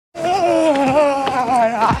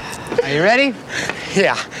Are you ready?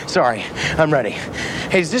 Yeah, sorry. I'm ready.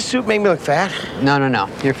 Hey, does this suit make me look fat? No.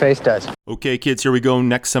 Your face does. Okay, kids, here we go.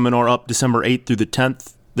 Next seminar up December 8th through the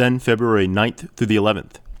 10th, then February 9th through the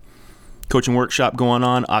 11th. Coaching workshop going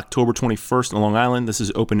on October 21st on Long Island. This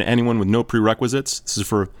is open to anyone with no prerequisites. This is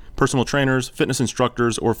for personal trainers, fitness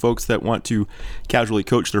instructors, or folks that want to casually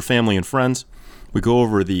coach their family and friends. We go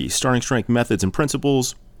over the starting strength methods and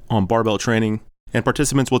principles on barbell training, and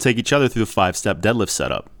participants will take each other through the 5-step deadlift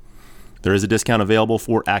setup. There is a discount available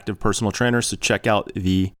for active personal trainers, so check out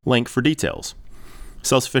the link for details.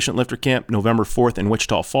 Self-Sufficient Lifter Camp, November 4th in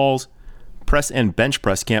Wichita Falls. Press and Bench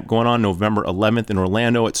Press Camp going on November 11th in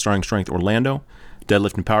Orlando at Starting Strength Orlando.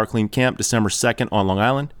 Deadlift and Power Clean Camp, December 2nd on Long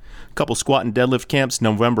Island. A couple squat and deadlift camps,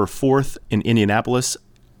 November 4th in Indianapolis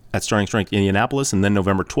at Starting Strength Indianapolis, and then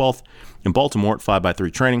November 12th in Baltimore at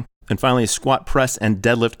 5x3 Training. And finally, squat, press, and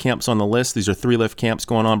deadlift camps on the list. These are 3 lift camps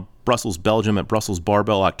going on Brussels, Belgium at Brussels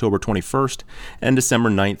Barbell October 21st and December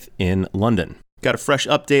 9th in London. Got a fresh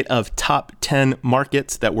update of top 10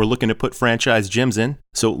 markets that we're looking to put franchise gyms in,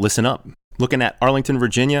 so listen up. Looking at Arlington,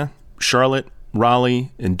 Virginia, Charlotte,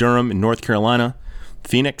 Raleigh, and Durham in North Carolina,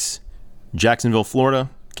 Phoenix, Jacksonville, Florida,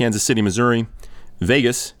 Kansas City, Missouri,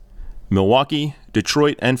 Vegas, Milwaukee,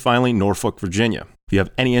 Detroit, and finally Norfolk, Virginia. If you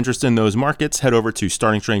have any interest in those markets, head over to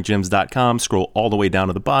startingstrengthgyms.com, scroll all the way down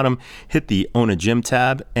to the bottom, hit the Own a Gym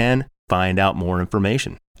tab, and find out more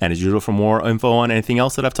information. And as usual, for more info on anything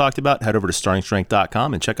else that I've talked about, head over to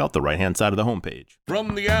startingstrength.com and check out the right-hand side of the homepage.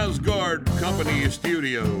 From the Asgard Company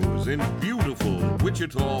Studios in beautiful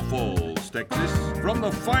Wichita Falls, Texas, from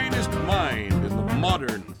the finest mind in the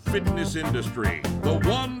modern fitness industry, the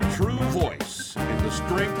one true voice in the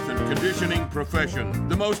strength and conditioning profession,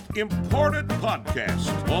 the most important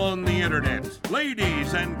podcast on the internet.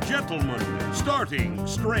 Ladies and gentlemen, Starting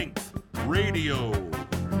Strength Radio.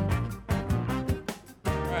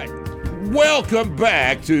 Welcome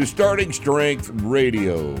back to Starting Strength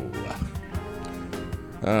Radio.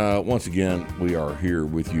 Once again, we are here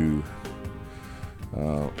with you,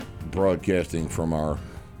 broadcasting from our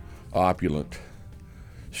opulent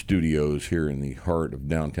studios here in the heart of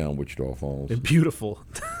downtown Wichita Falls. Beautiful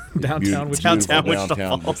downtown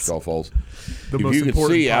Wichita Falls. If you could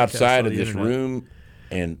see outside of this room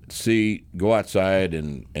and go outside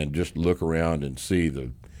and just look around and see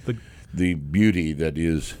the beauty that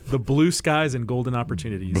is the blue skies and golden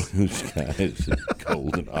opportunities. Blue skies and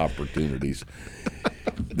golden opportunities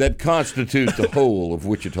that constitute the whole of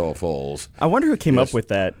Wichita Falls. I wonder who came up with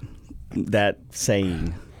that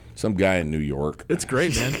saying. Some guy in New York. It's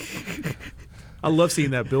great, man. I love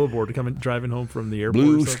seeing that billboard driving home from the airport.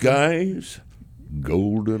 Blue skies,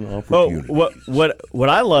 golden opportunities. Oh, what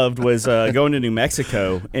I loved was going to New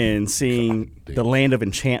Mexico and seeing the Land of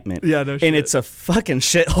Enchantment. Yeah, no shit. And it's a fucking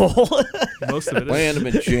shithole. Most of it is. Land of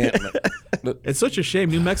Enchantment. It's such a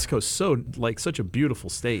shame. New Mexico's such a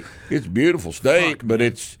beautiful state. It's a beautiful state, but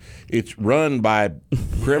it's run by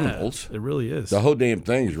criminals. Yeah, it really is. The whole damn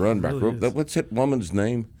thing is run by criminals. What's that woman's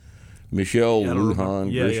name? Michelle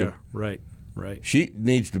Lujan Grisham. Yeah, right. She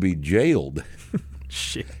needs to be jailed.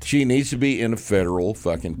 Shit. She needs to be in a federal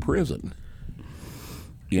fucking prison.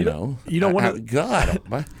 You know, God,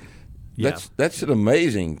 that's an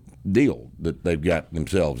amazing deal that they've got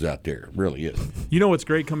themselves out there. It really is. You know what's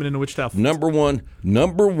great coming into Wichita Falls?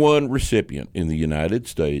 Number one recipient in the United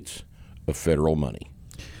States of federal money.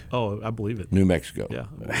 Oh, I believe it. New Mexico. Yeah.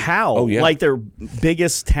 How? Oh, yeah. Like their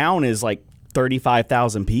biggest town is like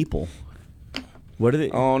 35,000 people. What are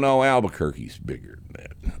they? Oh no, Albuquerque's bigger than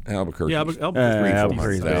that. Albuquerque's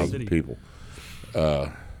 3,000 people.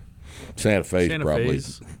 Santa Fe's probably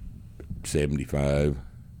 75.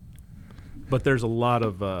 But there's a lot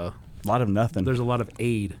of nothing. There's a lot of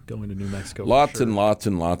aid going to New Mexico. Lots and lots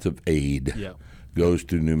of aid goes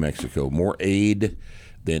to New Mexico. More aid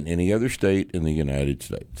than any other state in the United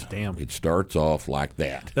States. Damn. It starts off like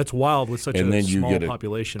that. That's wild with such and a then you small get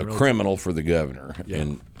population. A criminal for the governor. Yeah.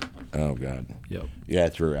 And oh God. Yep. Yeah,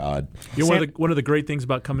 it's very odd. You know, one of the great things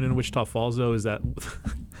about coming into Wichita Falls though is that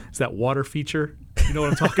water feature. You know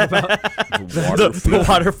what I'm talking about? the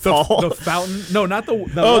waterfall. The fountain. No, not the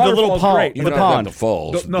little pond. great. The pond. The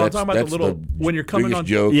falls. No, I'm talking about the little when you're coming on.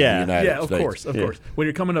 Joke in the United of States. course. When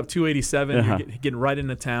you're coming up 287, you're getting right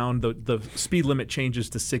into town. The speed limit changes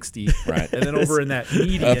to 60. Right. And then over in that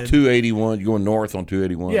median. Up 281, you're going north on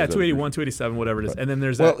 281. Yeah, 281, 287, whatever it is. And then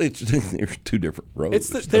there's there's two different roads.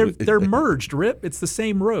 They're merged, Rip. It's the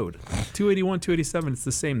same road. 281, 287, it's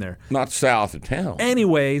the same there. Not south of town.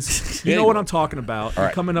 Anyways, you know what I'm talking about. All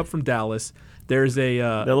right. Coming up from Dallas, there's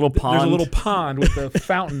a little pond. There's a little pond with a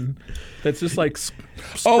fountain that's just like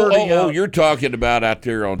spurting out. You're talking about out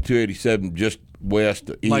there on 287, just west,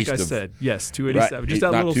 east. Like I said, yes, 287. Right, Just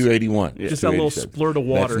that not little 281. Just that little splurt of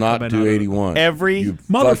water. That's not coming 281. Every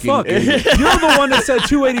motherfucker. You're the one that said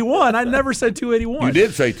 281. I never said 281. You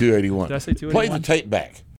did say 281. Did I say 281? Play the tape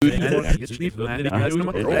back.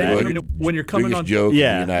 When you're coming on, joke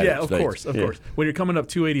yeah, in the United of States. course. When you're coming up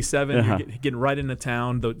 287, you're getting right into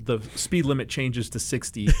town. The speed limit changes to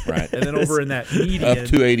 60, right? And then over in that median, up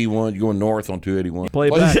 281, you're going north on 281. Play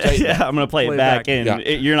it back. Yeah, I'm going to play it back, and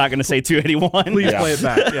you're not going to say 281. Please play it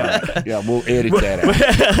back. Yeah, yeah, we'll edit that out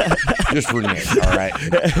just for Nick. All right.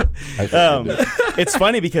 It's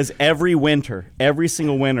funny because every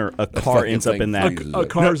single winter, a car ends up in that. A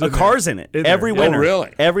car's in it. Every winter. Oh,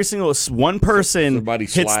 really? Every single one person Somebody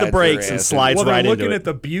hits the brakes and slides well, right into it. they're looking at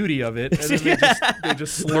the beauty of it, and then they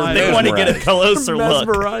just slide. They want to get a closer look.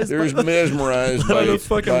 They're mesmerized by the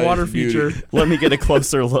fucking water feature. Let me get a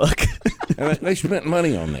closer look. And they spent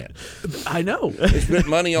money on that. I know. They spent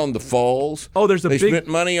money on the falls. Oh, they spent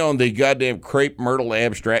money on the goddamn crepe myrtle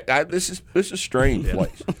abstract. This is a strange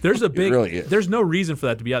place. There's a big. Really is. There's no reason for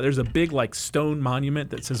that to be out. There's a big stone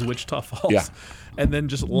monument that says Wichita Falls. Yeah. And then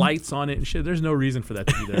just lights on it and shit. There's no reason for that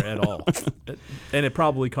to be there at all. And it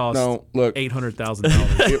probably costs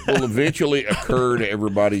 $800,000. It will eventually occur to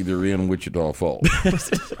everybody they're in Wichita Falls.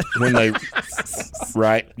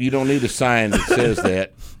 Right? You don't need a sign that says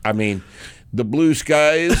that. I mean, the blue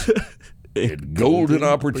skies and golden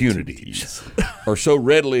opportunities are so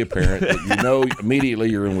readily apparent that you know immediately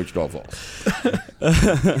you're in Wichita Falls.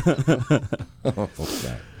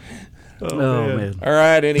 Oh, man. All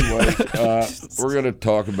right, anyway, we're going to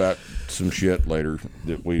talk about some shit later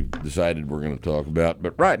that we've decided we're going to talk about.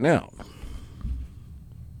 But right now,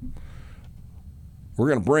 we're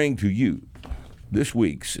going to bring to you this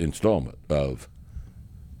week's installment of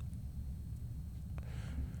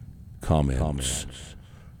Comments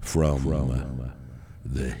from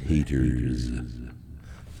the Haters.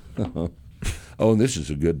 Oh, and this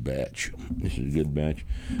is a good batch.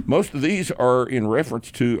 Most of these are in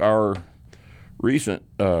reference to our recent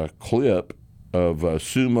clip of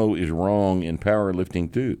sumo is wrong in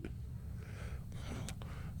powerlifting too.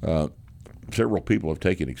 Several people have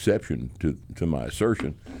taken exception to my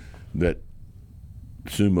assertion that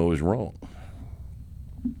sumo is wrong.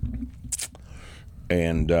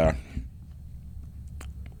 And,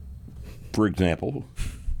 for example,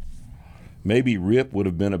 maybe Rip would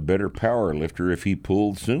have been a better power lifter if he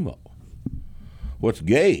pulled sumo. What's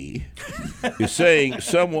gay is saying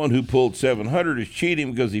someone who pulled 700 is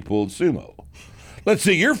cheating because he pulled sumo. Let's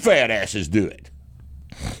see your fat asses do it.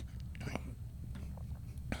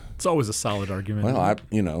 It's always a solid argument. Well,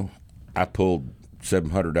 I pulled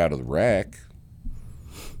 700 out of the rack.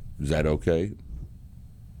 Is that okay?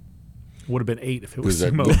 Would have been 8 if it was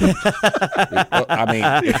That, sumo.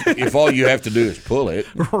 if all you have to do is pull it,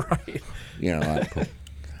 Right.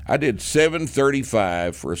 I did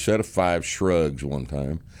 735 for a set of 5 shrugs one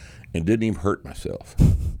time, and didn't even hurt myself.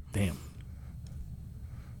 Damn.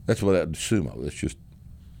 That's what that sumo. That's just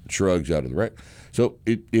shrugs out of the rack. So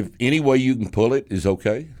if any way you can pull it is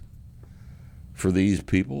okay for these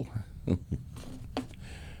people.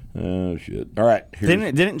 Oh shit! All right.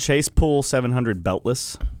 Didn't Chase pull 700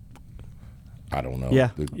 beltless? I don't know. Yeah. I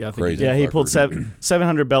think Crazy he fucker pulled didn't.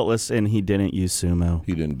 700 beltless, and he didn't use sumo.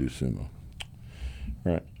 He didn't do sumo.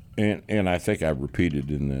 Right. And I think I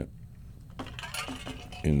repeated in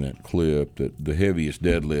that clip that the heaviest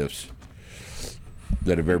deadlifts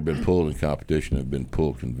that have ever been pulled in competition have been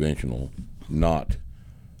pulled conventional, not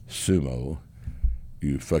sumo.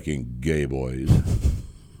 You fucking gay boys.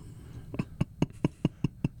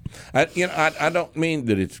 I don't mean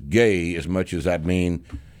that it's gay as much as I mean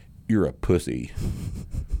you're a pussy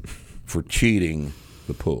for cheating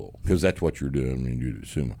the pull, because that's what you're doing when you do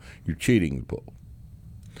sumo. You're cheating the pull.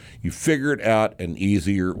 You figured out an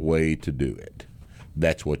easier way to do it.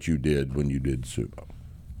 That's what you did when you did sumo.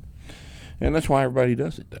 And that's why everybody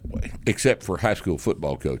does it that way, except for high school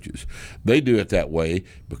football coaches. They do it that way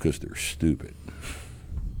because they're stupid.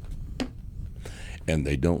 And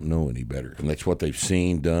they don't know any better. And that's what they've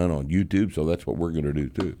seen done on YouTube, so that's what we're going to do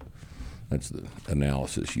too. That's the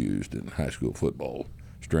analysis used in high school football,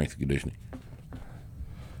 strength and conditioning.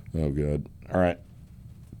 Oh, God. All right.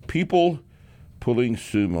 People pulling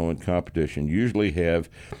sumo in competition usually have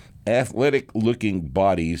athletic-looking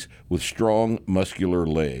bodies with strong, muscular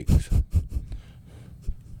legs.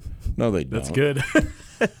 No, they don't. That's good.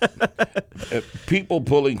 People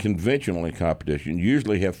pulling conventional in competition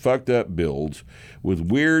usually have fucked-up builds with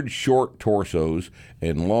weird, short torsos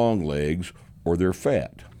and long legs, or they're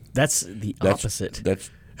fat. That's the opposite. That's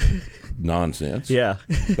nonsense. Yeah.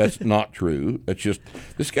 That's not true. That's just,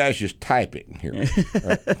 this guy's just typing here.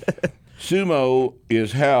 Right? Sumo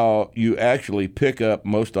is how you actually pick up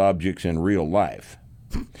most objects in real life.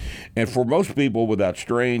 And for most people without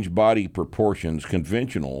strange body proportions,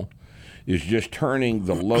 conventional is just turning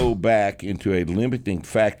the low back into a limiting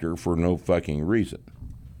factor for no fucking reason.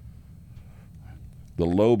 The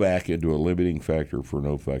low back into a limiting factor for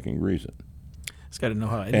no fucking reason. It's got to know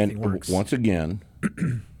how anything works. And once again,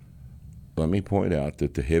 let me point out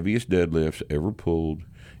that the heaviest deadlifts ever pulled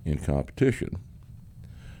in competition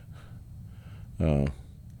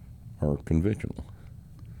are conventional,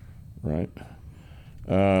 right?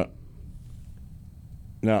 Now,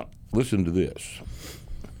 listen to this.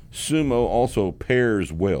 Sumo also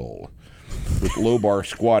pairs well with low bar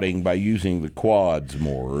squatting by using the quads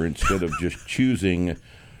more instead of just choosing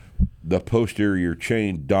the posterior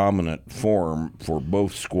chain dominant form for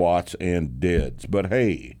both squats and deads. But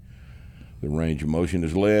hey, the range of motion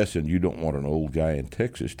is less, and you don't want an old guy in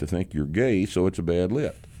Texas to think you're gay, so it's a bad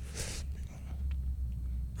lift.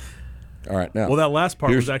 All right, now. Well, that last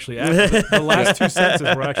part was actually accurate. The last two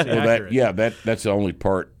sentences were actually accurate. That's the only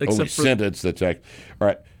part, only sentence that's accurate. All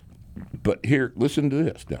right, but here, listen to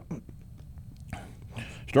this now.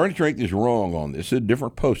 Starting Strength is wrong on this. It's a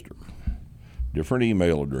different poster, different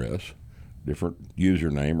email address, different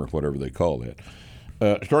username or whatever they call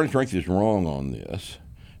that. Starting Strength is wrong on this.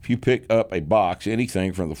 If you pick up a box,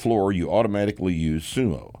 anything from the floor, you automatically use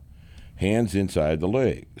sumo, hands inside the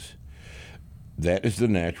legs. That is the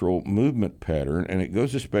natural movement pattern, and it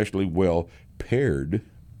goes especially well paired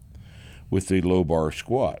with the low bar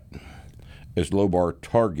squat, as low bar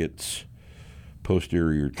targets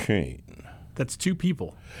posterior chain. That's two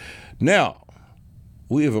people. Now,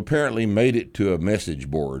 we have apparently made it to a message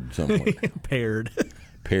board somewhere. Paired.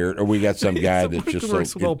 Or we got some guy that's just so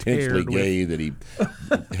intensely gay that he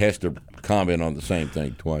has to comment on the same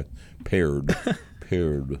thing twice. Paired.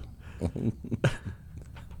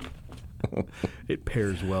 It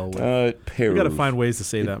pairs well with. It pairs. We got to find ways to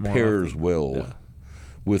say that more. It pairs well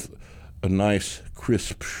with a nice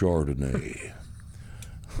crisp Chardonnay.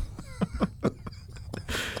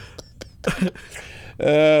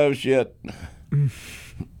 Oh shit!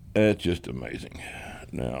 That's just amazing.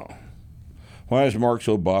 Now, why is Mark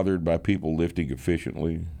so bothered by people lifting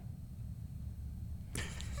efficiently?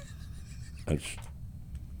 That's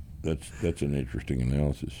an interesting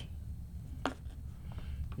analysis.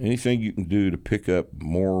 Anything you can do to pick up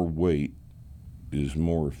more weight is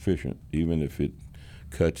more efficient, even if it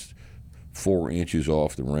cuts 4 inches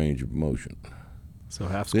off the range of motion. So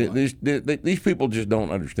half squat. These people just don't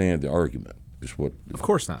understand the argument. Of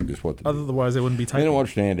course not. Otherwise, they wouldn't be typing. They don't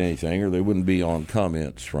understand anything, or they wouldn't be on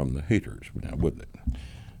comments from the haters, now, would they?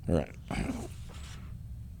 All right.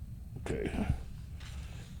 Okay.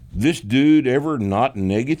 This dude ever not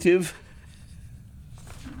negative?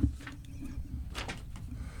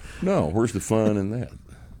 No. Where's the fun in that?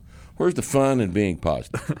 Where's the fun in being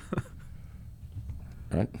positive?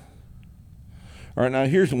 Right? All right, now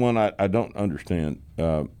here's the one I don't understand.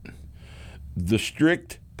 The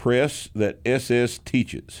strict press that SS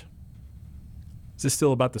teaches. Is this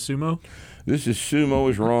still about the sumo? This is sumo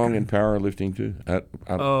is wrong in powerlifting too.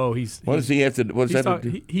 What does he have to? What does that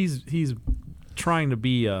do? He's trying to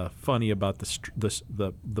be funny about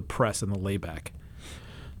the press and the layback.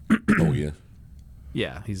 Oh yeah.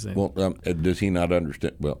 Yeah, he's. Does he not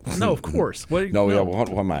understand? Well, no, of course. Why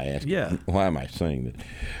am I asking? Yeah. Why am I saying that?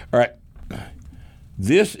 All right.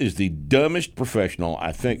 This is the dumbest professional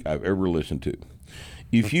I think I've ever listened to.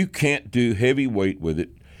 If you can't do heavy weight with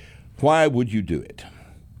it, why would you do it?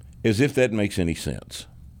 As if that makes any sense.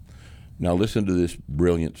 Now listen to this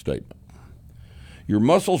brilliant statement. Your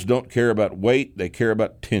muscles don't care about weight, they care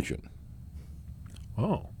about tension.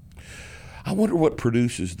 Oh. I wonder what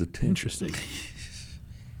produces the tension. Interesting.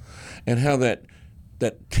 And how that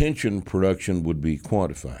tension production would be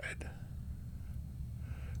quantified.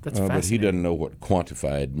 That's fascinating. But he doesn't know what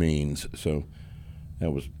quantified means, so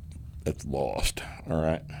that's lost. All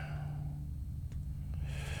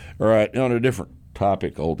right. On a different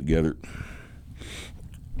topic altogether.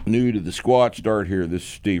 New to the squat start here. This is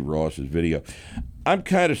Steve Ross's video. I'm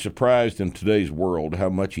kind of surprised in today's world how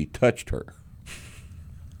much he touched her.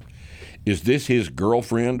 Is this his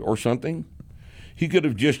girlfriend or something? He could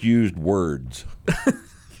have just used words.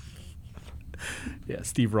 Yeah,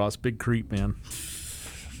 Steve Ross, big creep, man.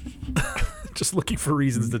 Just looking for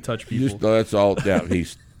reasons to touch people. That's all. Yeah,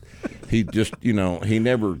 he just he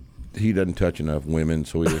doesn't touch enough women,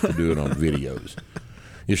 so he has to do it on videos.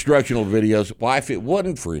 Instructional videos. Why, if it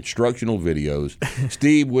wasn't for instructional videos,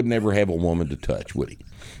 Steve would never have a woman to touch, would he?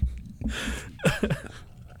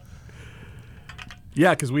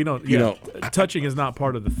 Yeah, because we don't. Touching is not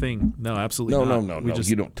part of the thing. No, absolutely not. No.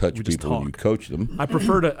 You don't touch people when you coach them. I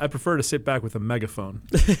prefer to sit back with a megaphone.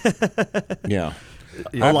 Yeah.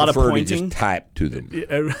 A lot of pointing. To just type to them.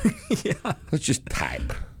 Yeah. Let's just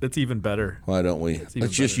type. That's even better. Why don't we?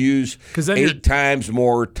 Let's just use 8 times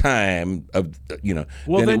more time than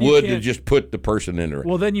it would to just put the person in there.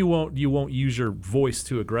 Well, then you won't use your voice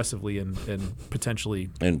too aggressively and potentially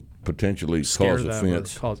cause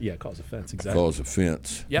offense. Cause offense. Exactly. Cause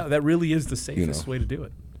offense. Yeah, that really is the safest way to do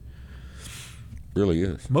it. Really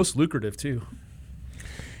is. Most lucrative too.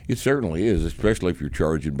 It certainly is, especially if you're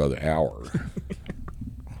charging by the hour.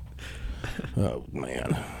 Oh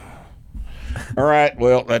man. All right,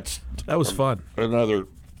 well, that was fun. Another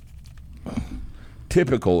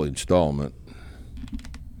typical installment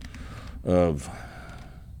of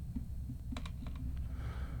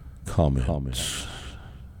comments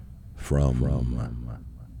from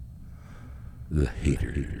the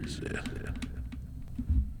haters.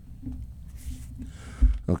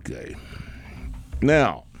 Okay.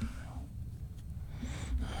 Now,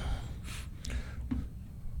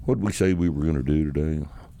 what did we say we were going to do today?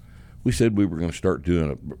 We said we were going to start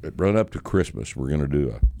doing run up to Christmas. We're going to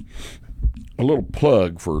do a little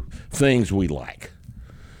plug for things we like.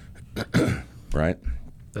 Right?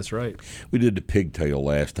 That's right. We did the pigtail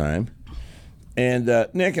last time. And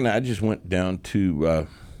Nick and I just went down to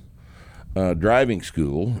driving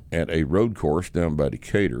school at a road course down by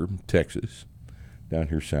Decatur, Texas, down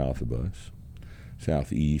here south of us,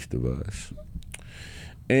 southeast of us.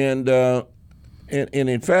 And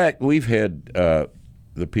in fact, we've had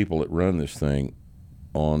the people that run this thing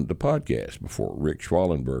on the podcast before, Rick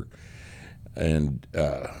Schwallenberg. And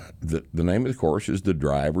the name of the course is The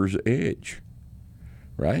Driver's Edge,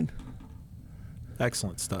 right?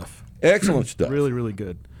 Excellent stuff. Excellent stuff. Really, really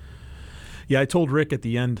good. Yeah, I told Rick at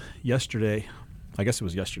the end yesterday, I guess it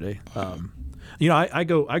was yesterday, I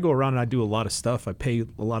go around and I do a lot of stuff. I pay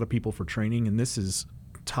a lot of people for training, and this is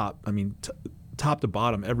top. I mean, top to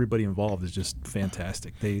bottom, everybody involved is just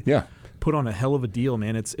fantastic. They put on a hell of a deal,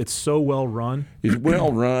 man. It's so well run. It's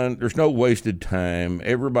well run. There's no wasted time.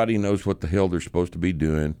 Everybody knows what the hell they're supposed to be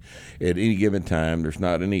doing at any given time. There's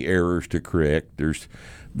not any errors to correct.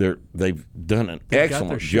 They've done an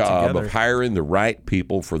excellent job of hiring the right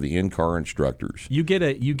people for the in-car instructors. You get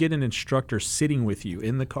an instructor sitting with you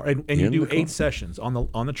in the car, and you do 8 sessions on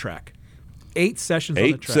the track. 8 sessions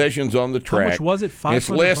on the track. 8 sessions on the track. How much was it? $500? It's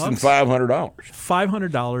less than $500.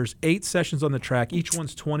 $500, 8 sessions on the track. Each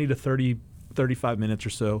one's 20 to 30, 35 minutes or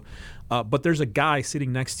so. But there's a guy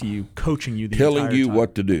sitting next to you coaching you the entire time. Telling you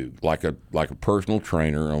what to do, like a personal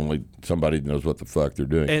trainer, only somebody knows what the fuck they're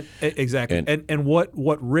doing. Exactly. And what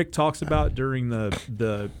Rick talks about during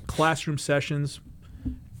the classroom sessions,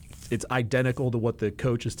 it's identical to what the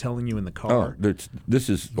coach is telling you in the car. Oh, this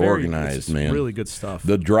is organized, man. Really good stuff.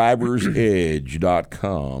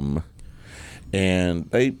 TheDriversEdge.com.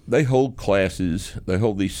 And they hold classes. They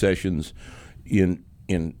hold these sessions in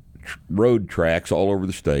road tracks all over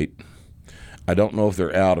the state. I don't know if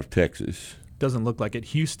they're out of Texas. Doesn't look like it.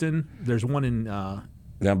 Houston, there's one in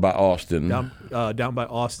down by Austin. Down by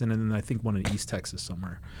Austin, and then I think one in East Texas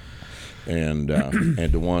somewhere. And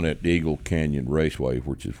the one at Eagle Canyon Raceway,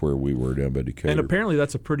 which is where we were down by Decatur. And apparently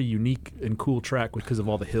that's a pretty unique and cool track because of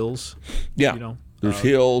all the hills. Yeah. There's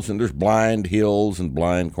hills, and there's blind hills and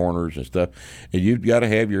blind corners and stuff. And you've got to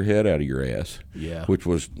have your head out of your ass. Yeah. Which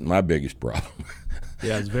was my biggest problem.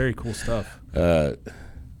 Yeah, it's very cool stuff.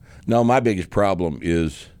 No, my biggest problem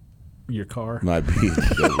is your car. My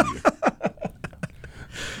BMW.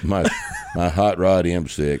 my hot rod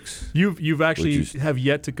M6. You've actually have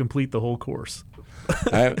yet to complete the whole course.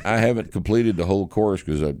 I haven't completed the whole course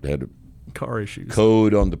because I had a car issues.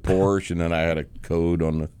 Code on the Porsche, and then I had a code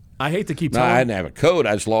on the. I hate to keep telling I didn't have a code.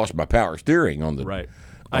 I just lost my power steering on the. Right.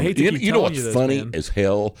 I hate to keep you know what's this, funny man. as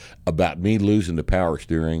hell about me losing the power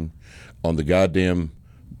steering on the goddamn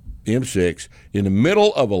M6 in the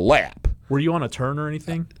middle of a lap. Were you on a turn or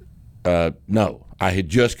anything? No, I had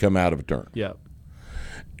just come out of a turn. Yeah.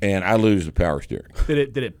 And I lose the power steering.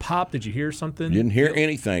 Did it pop? Did you hear something? Didn't hear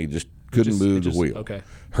anything. Just couldn't move the wheel. Okay.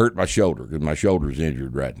 Hurt my shoulder because my shoulder's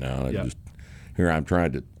injured right now. Here I'm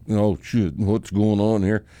trying to. Oh shit! What's going on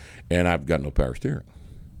here? And I've got no power steering.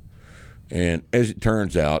 And as it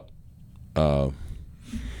turns out, it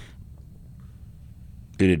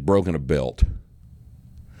had broken a belt.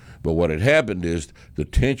 But what had happened is the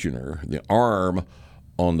tensioner, the arm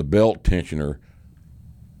on the belt tensioner,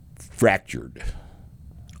 fractured.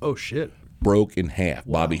 Oh, shit. Broke in half.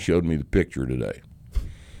 Wow. Bobby showed me the picture today.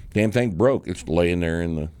 Damn thing broke. It's laying there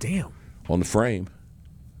on the frame.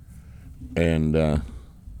 And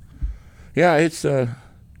Yeah, it's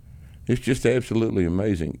just absolutely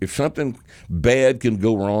amazing. If something bad can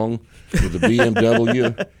go wrong with a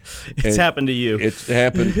BMW, it's happened to you. It's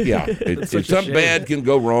happened. Yeah, if something bad can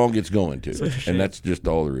go wrong, it's going to, and that's just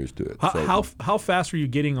all there is to it. How fast were you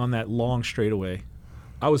getting on that long straightaway?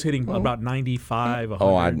 I was hitting about 95, 100.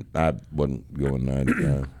 Oh, I wasn't going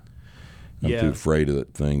 95. I'm too afraid of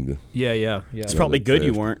that thing. Yeah. It's probably good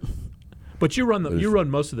you weren't. But you run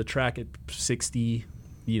most of the track at 60.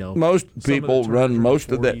 Most people run most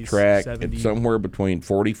 40s, of that track 70. at somewhere between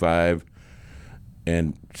 45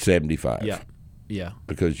 and 75. Yeah.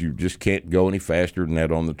 Because you just can't go any faster than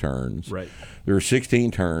that on the turns. Right. There are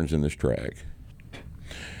 16 turns in this track,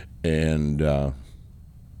 and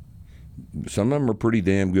some of them are pretty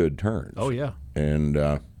damn good turns. Oh yeah.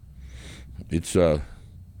 And it's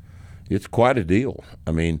quite a deal.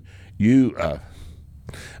 I mean, I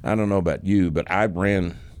don't know about you, but I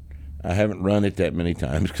haven't run it that many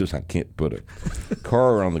times because I can't put a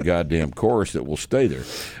car on the goddamn course that will stay there.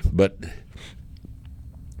 But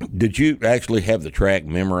did you actually have the track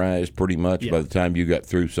memorized pretty much by the time you got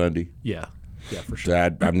through Sunday? Yeah, for sure.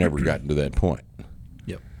 So I've never gotten to that point.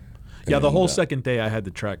 Yep. Yeah, the whole second day I had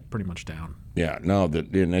the track pretty much down. Yeah, no,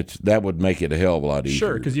 that would make it a hell of a lot easier.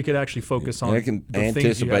 Sure, because you could actually focus on. You can the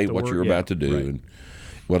anticipate what you're about to do, and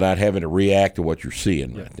without having to react to what you're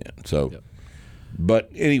seeing right then. So. Yep.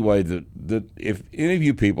 But anyway, if any of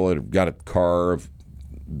you people that have got a car of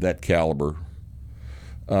that caliber,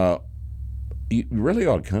 you really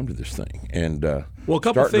ought to come to this thing and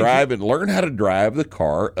start driving. Learn how to drive the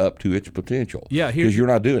car up to its potential. Yeah, because you're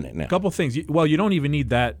not doing it now. A couple things. Well, you don't even need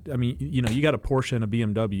that. I mean, you got a Porsche and a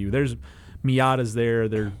BMW. There's Miatas there.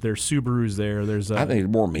 There's Subarus there. I think there's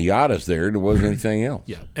more Miatas there than there was anything else.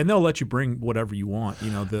 Yeah, and they'll let you bring whatever you want.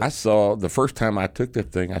 I saw the first time I took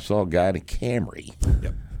that thing, I saw a guy in a Camry.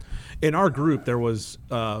 Yep. In our group, there was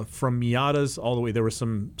from Miatas all the way. There was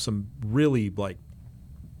some really like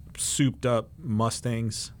souped up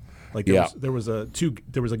Mustangs. Like there was a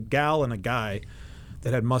gal and a guy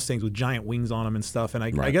that had Mustangs with giant wings on them and stuff. And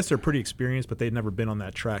I guess they're pretty experienced, but they'd never been on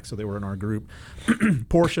that track, so they were in our group.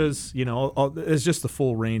 Porsches, it's just the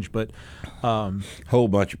full range. But whole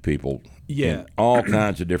bunch of people, all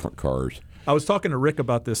kinds of different cars. I was talking to Rick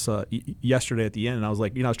about this yesterday at the end, and I was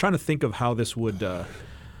like, I was trying to think of how this would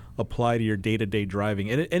apply to your day-to-day driving,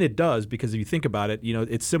 and it does, because if you think about it,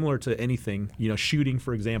 it's similar to anything. Shooting,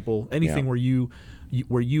 for example, anything where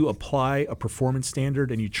you apply a performance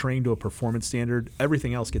standard and you train to a performance standard,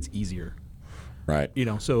 everything else gets easier. Right.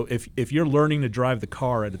 So if you're learning to drive the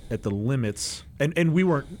car at the limits, and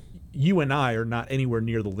you and I are not anywhere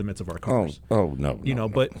near the limits of our cars. Oh no.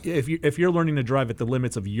 But if you're learning to drive at the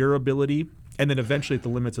limits of your ability, and then eventually at the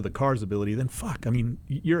limits of the car's ability, then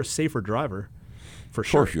you're a safer driver, for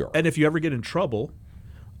sure. Of course you are. And if you ever get in trouble,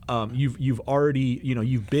 you've already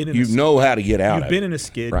you've been in how to get out. You've been in a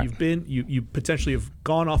skid. Right. You've been you potentially have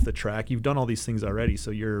gone off the track. You've done all these things already.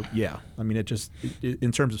 So it just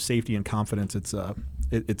in terms of safety and confidence, it's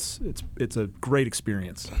a great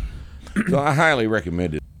experience. So I highly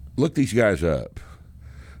recommend it. Look these guys up.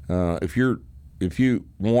 If you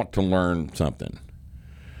want to learn something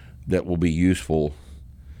that will be useful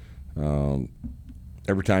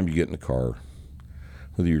every time you get in the car,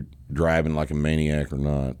 whether you're driving like a maniac or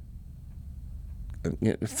not,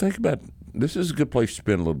 think about this is a good place to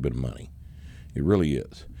spend a little bit of money. It really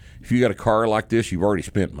is. If you got a car like this, you've already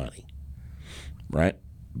spent money, right?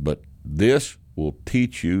 But this will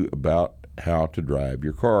teach you about how to drive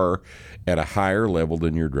your car at a higher level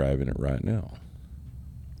than you're driving it right now.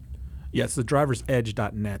 Yes, the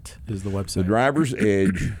driversedge.net is the website.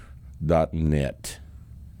 Driversedge.net.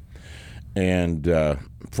 And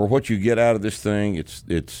for what you get out of this thing,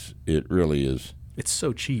 it really is. It's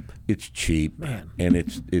so cheap. It's cheap, man, and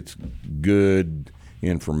it's good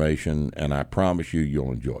information, and I promise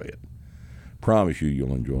you'll enjoy it. Promise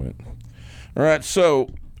you'll enjoy it. All right, so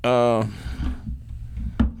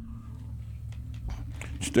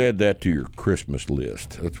just add that to your Christmas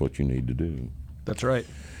list. That's what you need to do. That's right.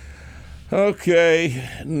 Okay,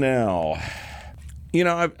 now,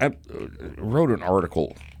 I wrote an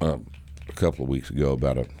article a couple of weeks ago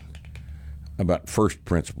about first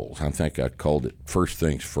principles. I think I called it First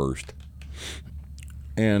Things First.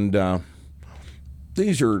 And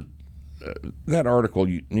these are that article.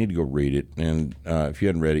 You need to go read it. And if you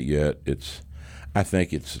haven't read it yet, I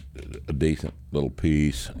think it's a decent little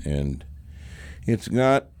piece, and it's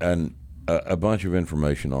got a bunch of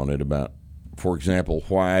information on it about, for example,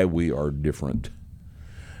 why we are different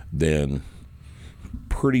than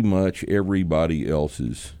pretty much everybody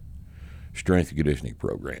else's strength and conditioning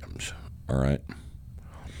programs. All right.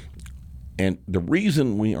 And the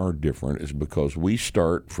reason we are different is because we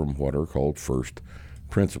start from what are called first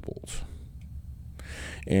principles.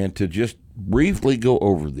 And to just briefly go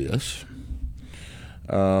over this,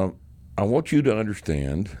 I want you to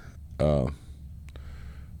understand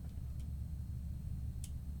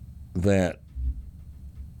that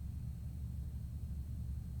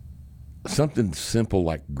something simple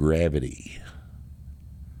like gravity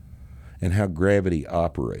and how gravity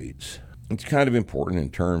operates, it's kind of important in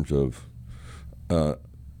terms of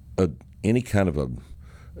any kind of a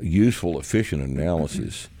useful, efficient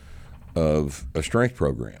analysis of a strength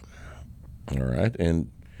program. All right,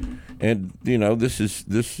 and you know, this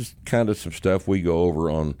is kind of some stuff we go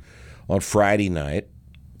over on Friday night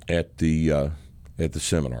at the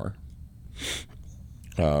seminar.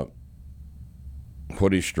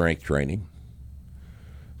 What is strength training?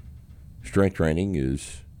 Strength training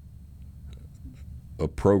is a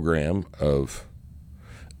program of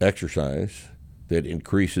exercise that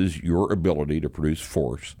increases your ability to produce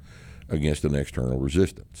force against an external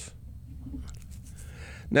resistance.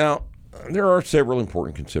 Now, there are several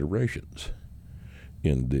important considerations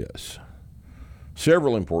in this.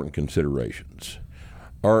 Several important considerations.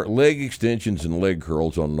 Are leg extensions and leg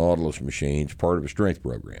curls on Nautilus machines part of a strength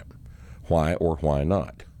program? Why or why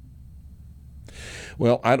not?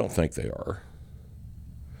 Well, I don't think they are,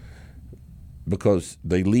 because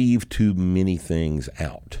they leave too many things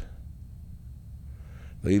out.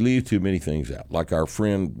 They leave too many things out. Like our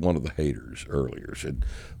friend, one of the haters earlier, said,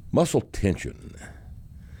 muscle tension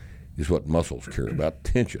is what muscles care about,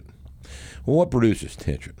 tension. Well, what produces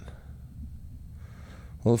tension?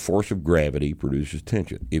 Well, the force of gravity produces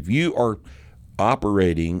tension. If you are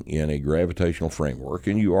operating in a gravitational framework,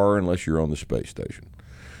 and you are unless you're on the space station,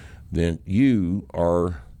 then you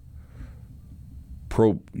are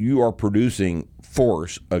producing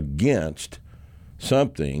force against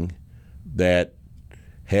something that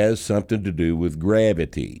has something to do with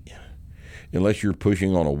gravity. Unless you're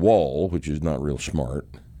pushing on a wall, which is not real smart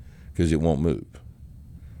because it won't move,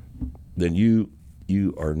 then you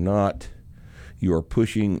are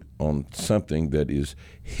pushing on something that is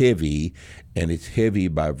heavy, and it's heavy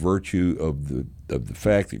by virtue of the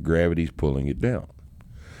fact that gravity is pulling it down.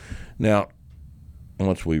 Now,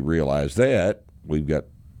 once we realize that, we've got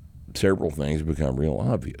several things become real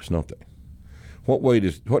obvious, don't they?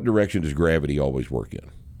 What direction does gravity always work in?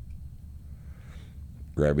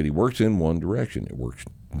 Gravity works in one direction. It works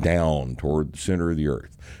down toward the center of the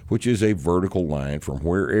earth, which is a vertical line from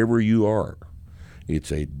wherever you are.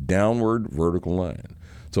 It's a downward vertical line.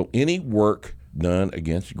 So any work done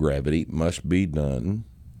against gravity must be done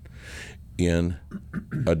in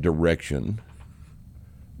a direction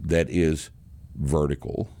that is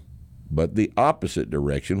vertical, but the opposite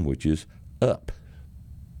direction, which is up.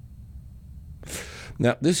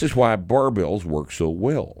 Now, this is why barbells work so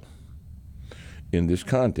well in this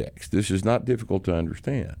context. This is not difficult to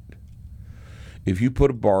understand. If you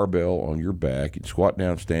put a barbell on your back and squat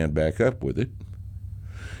down, stand back up with it,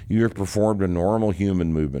 you have performed a normal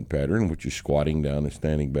human movement pattern, which is squatting down and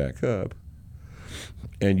standing back up,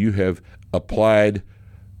 and you have applied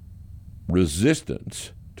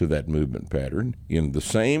resistance to that movement pattern in the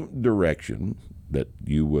same direction that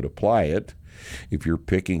you would apply it if you're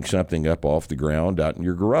picking something up off the ground out in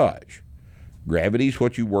your garage. Gravity is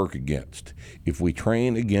what you work against. If we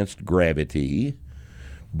train against gravity,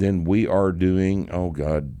 then we are doing, oh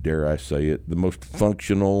God, dare I say it, the most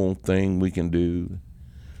functional thing we can do.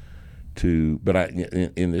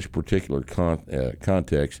 In this particular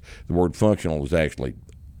context, the word functional is actually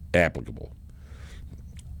applicable.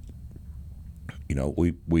 You know,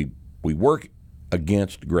 we work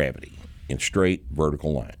against gravity in straight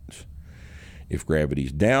vertical lines. If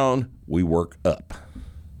gravity's down, we work up.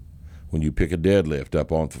 When you pick a deadlift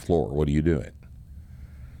up off the floor, what are you doing?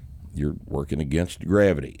 You're working against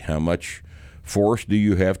gravity. How much force do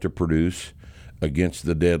you have to produce against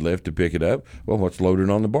the deadlift to pick it up? Well, what's loaded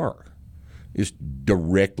on the bar is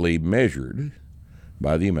directly measured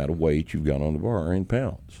by the amount of weight you've got on the bar in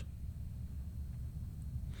pounds.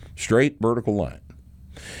 Straight vertical line.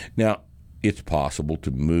 Now, it's possible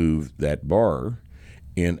to move that bar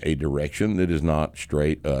in a direction that is not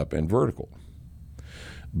straight up and vertical.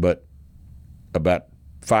 But about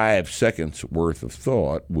 5 seconds worth of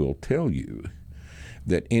thought will tell you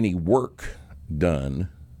that any work done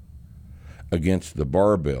against the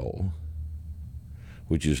barbell,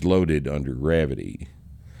 which is loaded under gravity,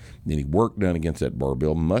 any work done against that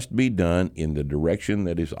barbell must be done in the direction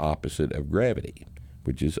that is opposite of gravity,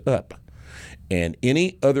 which is up. And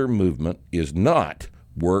any other movement is not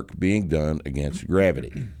work being done against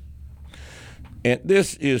gravity. And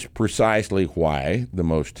this is precisely why the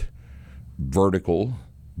vertical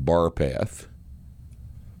bar path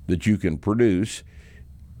that you can produce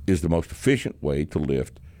is the most efficient way to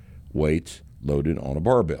lift weights loaded on a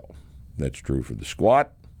barbell. That's true for the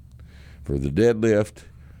squat, for the deadlift,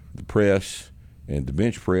 the press, and the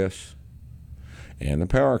bench press, and the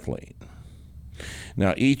power clean.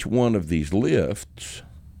 Now, each one of these lifts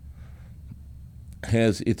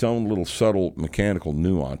has its own little subtle mechanical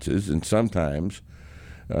nuances, and sometimes,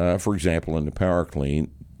 for example, in the power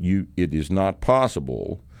clean, it is not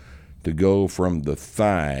possible to go from the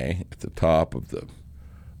thigh at the top of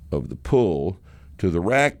the pull to the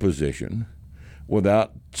rack position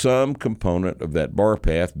without some component of that bar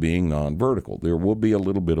path being non-vertical. There will be a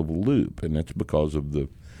little bit of a loop, and that's because of the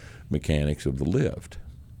mechanics of the lift.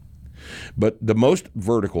 But the most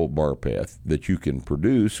vertical bar path that you can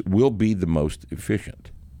produce will be the most efficient.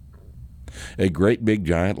 A great big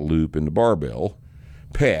giant loop in the barbell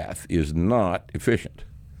path is not efficient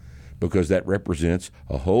because that represents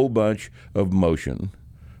a whole bunch of motion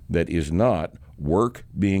that is not work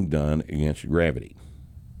being done against gravity.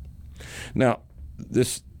 Now,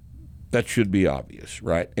 that should be obvious,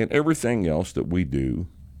 right? And everything else that we do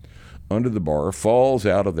under the bar falls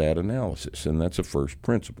out of that analysis, and that's a first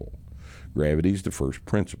principle. Gravity is the first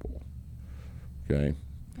principle. Okay?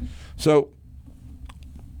 So,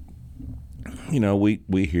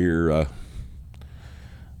 we hear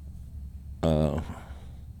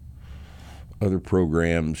other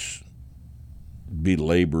programs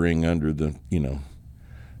belaboring under the,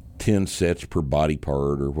 10 sets per body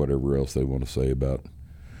part or whatever else they want to say about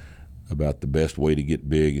the best way to get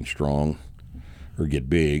big and strong, or get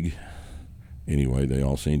big. Anyway, they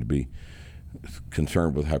all seem to be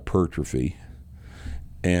concerned with hypertrophy.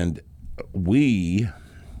 And we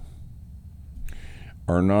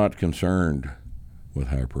are not concerned with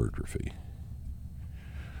hypertrophy.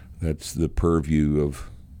 That's the purview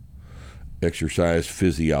of exercise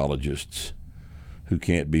physiologists who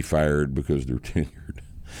can't be fired because they're tenured.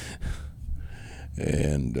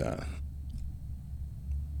 And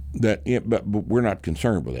but we're not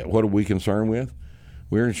concerned with that. What are we concerned with?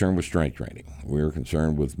 We're concerned with strength training. We're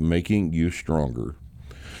concerned with making you stronger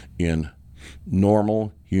in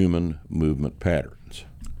normal human movement patterns.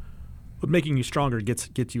 But making you stronger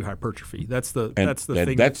gets you hypertrophy. That's the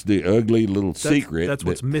thing. That's the ugly little secret. That's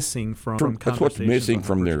what's missing from that's what's missing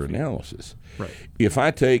from their analysis. Right. If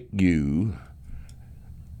I take you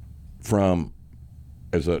from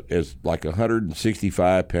as like a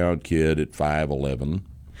 165-pound kid at 5'11",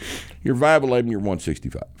 you're 5'11", you're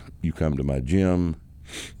 165. You come to my gym.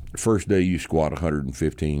 First day you squat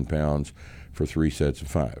 115 pounds for 3 sets of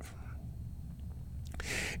 5.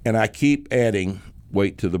 And I keep adding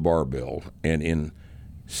weight to the barbell, and in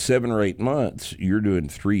 7 or 8 months, you're doing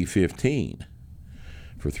 315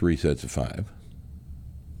 for 3 sets of 5.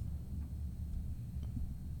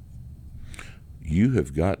 You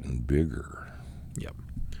have gotten bigger. Yep.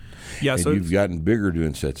 Yeah. And so you've gotten bigger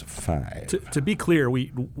doing sets of 5. To be clear,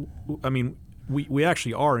 we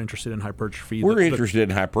actually are interested in hypertrophy. We're interested in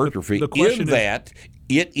hypertrophy in that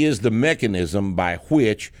it is the mechanism by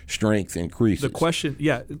which strength increases. The question,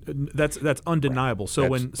 that's undeniable.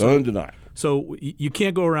 Undeniable. So you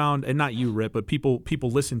can't go around, and not you, Rip, but people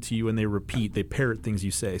listen to you and they parrot things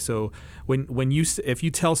you say. So if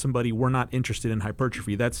you tell somebody we're not interested in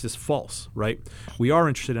hypertrophy, that's just false, right? We are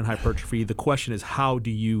interested in hypertrophy. The question is, how do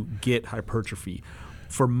you get hypertrophy?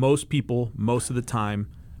 For most people, most of the time,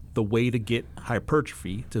 the way to get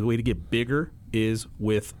hypertrophy, the way to get bigger, is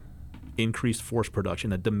with increased force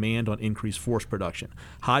production, a demand on increased force production.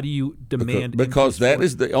 How do you demand because that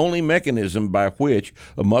is the only mechanism by which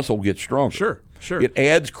a muscle gets stronger. Sure. It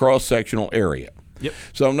adds cross-sectional area. Yep.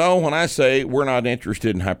 So no, when I say we're not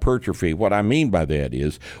interested in hypertrophy, what I mean by that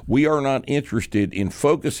is we are not interested in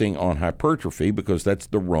focusing on hypertrophy because that's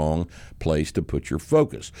the wrong place to put your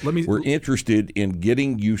focus. We're interested in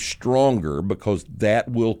getting you stronger because that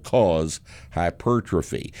will cause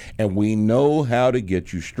hypertrophy, and we know how to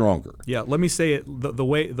get you stronger. Yeah, let me say it the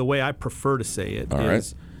way I prefer to say it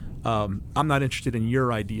is, I'm not interested in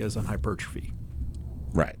your ideas on hypertrophy.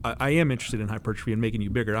 Right. I am interested in hypertrophy and making you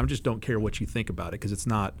bigger. I just don't care what you think about it because it's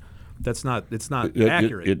not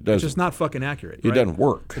accurate. It's just not fucking accurate. It doesn't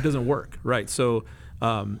work. It doesn't work. Right. So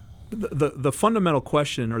the fundamental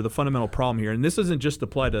question or the fundamental problem here, and this doesn't just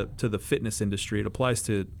apply to the fitness industry. It applies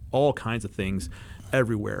to all kinds of things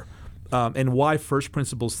everywhere. And why first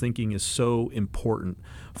principles thinking is so important.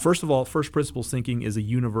 First of all, first principles thinking is a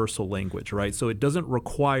universal language, right? So it doesn't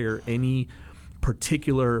require any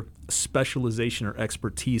particular specialization or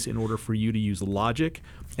expertise in order for you to use logic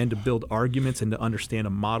and to build arguments and to understand a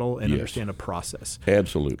model and understand a process.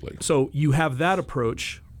 Absolutely. So you have that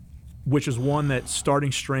approach which is one that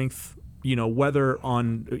starting strength, whether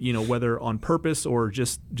on purpose or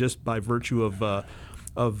just by virtue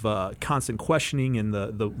of constant questioning and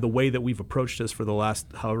the way that we've approached this for the last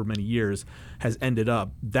however many years has ended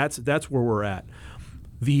up. That's where we're at.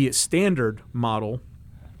 The standard model,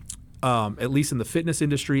 at least in the fitness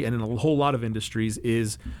industry and in a whole lot of industries,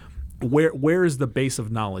 is where is the base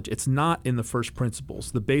of knowledge? It's not in the first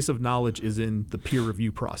principles. The base of knowledge is in the peer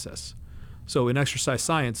review process. So in exercise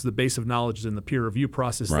science, the base of knowledge is in the peer review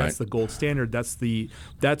process. Right. That's the gold standard. That's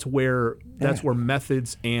where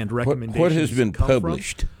methods and recommendations what has been come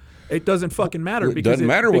published. From. It doesn't fucking matter It because doesn't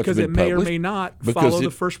matter what's been it may or published, may not because follow the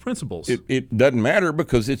first principles. It doesn't matter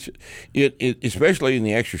because it especially in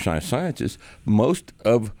the exercise sciences, most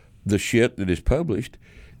of the shit that is published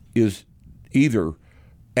is either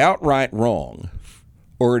outright wrong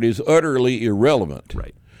or it is utterly irrelevant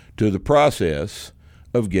to the process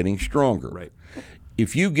of getting stronger. Right.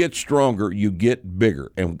 If you get stronger, you get bigger.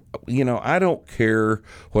 And, I don't care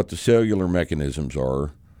what the cellular mechanisms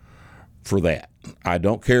are for that. I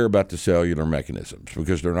don't care about the cellular mechanisms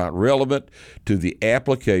because they're not relevant to the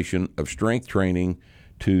application of strength training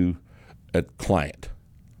to a client.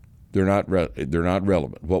 They're not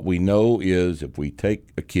relevant. What we know is if we take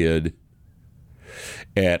a kid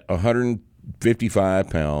at 155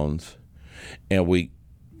 pounds and we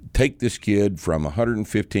take this kid from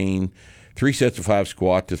 115 3 sets of 5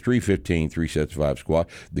 squat to 315 3 sets of 5 squat,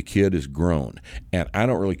 the kid is grown. And I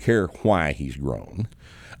don't really care why he's grown.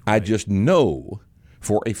 I just know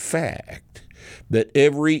for a fact that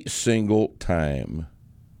every single time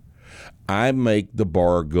I make the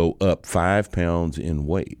bar go up 5 pounds in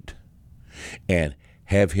weight and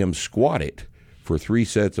have him squat it for 3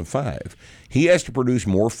 sets of 5, he has to produce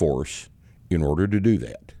more force in order to do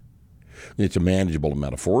that. It's a manageable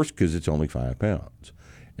amount of force because it's only 5 pounds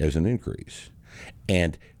as an increase.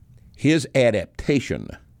 And his adaptation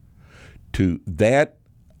to that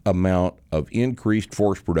amount of increased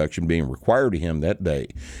force production being required of him that day,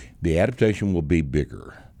 the adaptation will be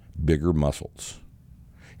bigger muscles.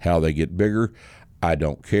 How they get bigger, I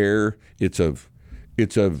don't care. It's of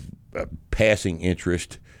passing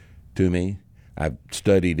interest to me. I've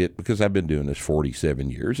studied it because I've been doing this 47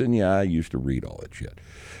 years, and I used to read all that shit.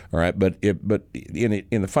 All right, but in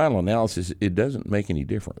the final analysis, it doesn't make any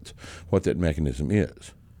difference what that mechanism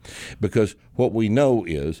is, because what we know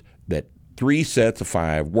is that 3 sets of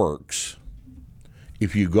 5 works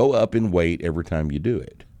if you go up in weight every time you do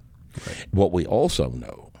it. Right. What we also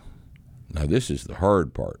know, now this is the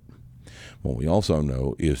hard part, what we also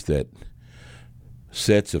know is that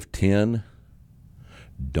sets of 10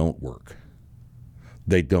 don't work.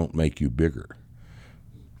 They don't make you bigger.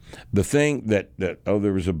 The thing that there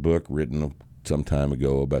was a book written some time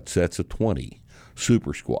ago about sets of 20,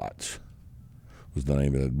 super squats was the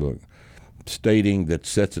name of that book, stating that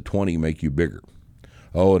sets of 20 make you bigger.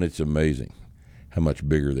 Oh, and it's amazing how much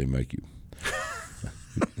bigger they make you.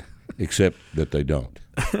 Except that they don't.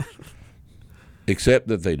 Except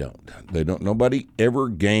that they don't. They don't. Nobody ever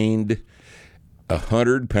gained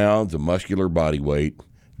 100 pounds of muscular body weight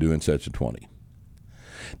doing sets of 20.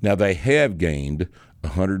 Now, they have gained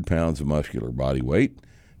 100 pounds of muscular body weight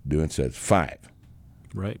doing sets of 5.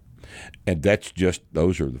 Right. And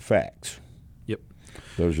those are the facts. Yep.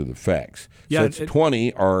 Those are the facts. Yeah, Sets of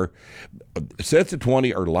 20 are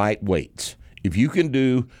light weights. If you can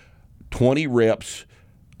do 20 reps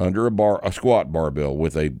under a squat barbell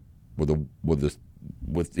with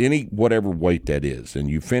any whatever weight that is, and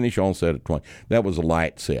you finish on set of 20, that was a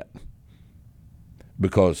light set.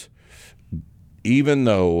 Because even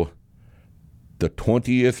though the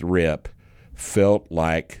 20th rep felt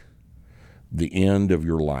like the end of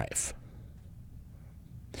your life,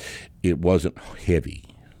 it wasn't heavy.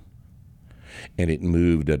 And it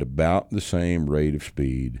moved at about the same rate of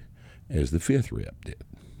speed as the 5th rep did.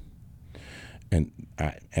 And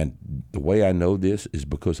the way I know this is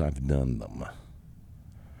because I've done them.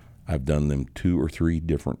 I've done them 2 or 3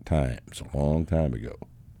 different times a long time ago.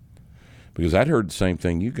 Because I'd heard the same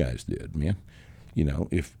thing you guys did, man.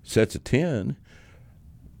 If sets of 10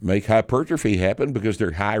 make hypertrophy happen because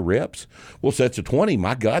they're high reps, well, sets of 20,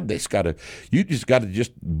 my God, you just got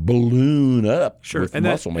to balloon up with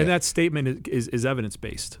muscle mass. And that statement is evidence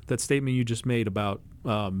based. That statement you just made about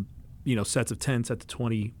sets of 10, sets of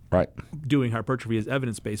 20, right, doing hypertrophy is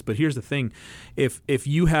evidence based. But here's the thing: if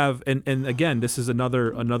you have, and again, this is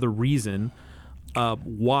another reason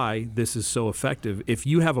why this is so effective. If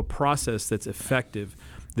you have a process that's effective,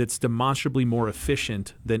 that's demonstrably more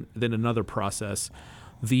efficient than another process,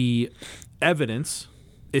 the evidence,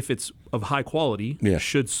 if it's of high quality,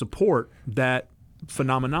 should support that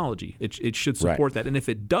phenomenology. It should support that. And if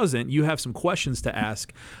it doesn't, you have some questions to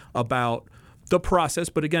ask about the process.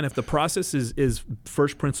 But again, if the process is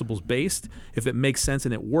first principles based, if it makes sense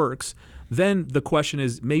and it works, then the question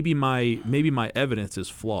is maybe my evidence is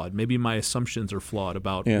flawed. Maybe my assumptions are flawed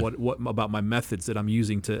about what about my methods that I'm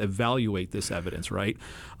using to evaluate this evidence, right?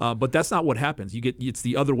 But that's not what happens. It's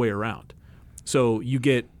the other way around. So you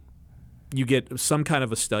get some kind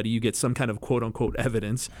of a study, you get some kind of quote unquote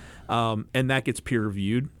evidence, and that gets peer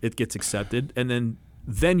reviewed, it gets accepted, and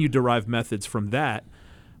then you derive methods from that.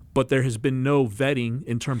 But there has been no vetting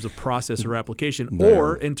in terms of process or application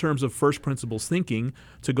or in terms of first principles thinking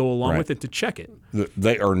to go along with it to check it.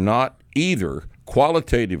 They are not either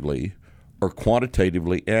qualitatively or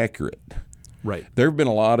quantitatively accurate. Right. There have been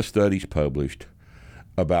a lot of studies published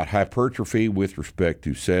about hypertrophy with respect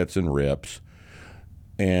to sets and reps,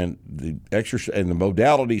 and the exercise and the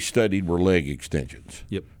modalities studied were leg extensions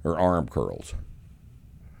or arm curls.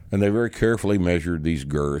 And they very carefully measured these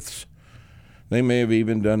girths. They may have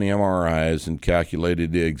even done the MRIs and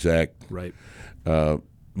calculated the exact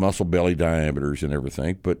muscle belly diameters and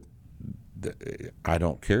everything, but I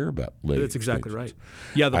don't care about leg That's extensions. Exactly right.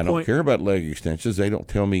 Yeah, I don't care about leg extensions. They don't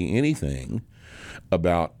tell me anything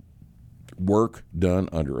about work done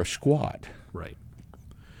under a squat. Right.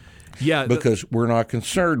 Yeah, because we're not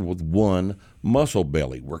concerned with one muscle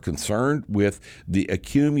belly. We're concerned with the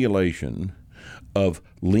accumulation of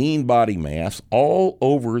lean body mass all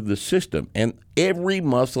over the system. And every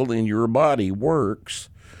muscle in your body works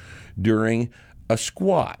during a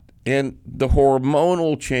squat. And the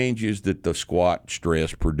hormonal changes that the squat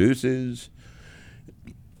stress produces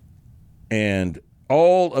and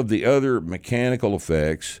all of the other mechanical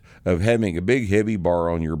effects of having a big heavy bar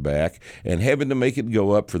on your back and having to make it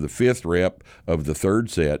go up for the 5th rep of the 3rd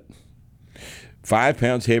set, 5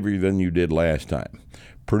 pounds heavier than you did last time,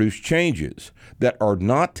 produce changes that are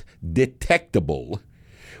not detectable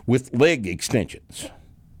with leg extensions.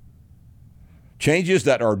 Changes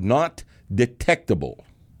that are not detectable.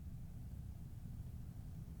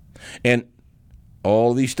 And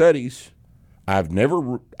all these studies, I've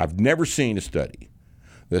never seen a study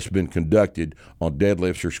that's been conducted on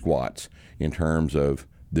deadlifts or squats in terms of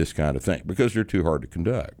this kind of thing because they're too hard to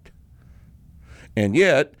conduct. And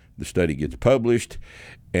yet, the study gets published,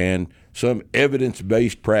 and some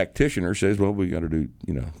evidence-based practitioner says, well, we got to do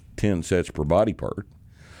 10 sets per body part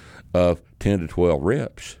of 10 to 12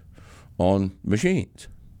 reps on machines.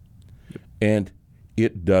 And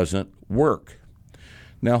it doesn't work.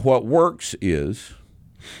 Now, what works is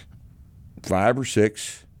 5 or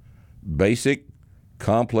 6 basic,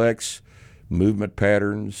 complex movement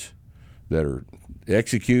patterns that are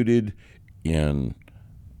executed in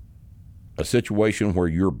a situation where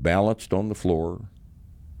you're balanced on the floor,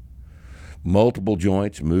 multiple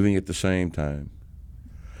joints moving at the same time.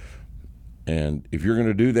 And if you're going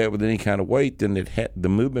to do that with any kind of weight, then the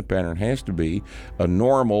movement pattern has to be a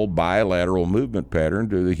normal bilateral movement pattern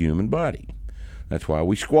to the human body. That's why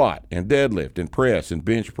we squat and deadlift and press and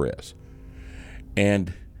bench press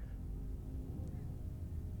and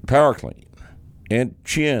power clean and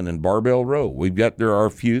chin and barbell row. There are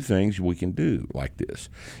a few things we can do like this.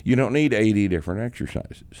 You don't need 80 different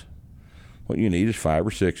exercises. What you need is 5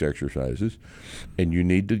 or 6 exercises, and you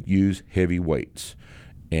need to use heavy weights.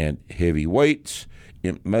 And heavy weights,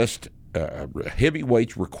 heavy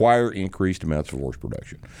weights require increased amounts of force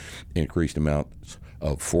production. Increased amounts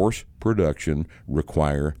of force production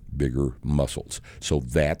require bigger muscles. So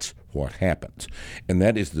that's what happens. And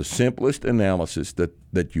that is the simplest analysis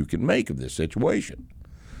that you can make of this situation,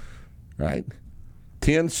 right?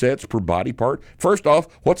 10 sets per body part. First off,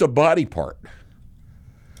 what's a body part?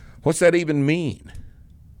 What's that even mean?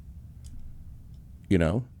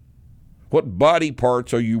 What body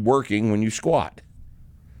parts are you working when you squat?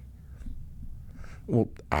 Well,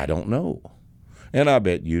 I don't know. And I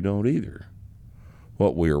bet you don't either.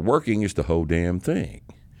 What we are working is the whole damn thing.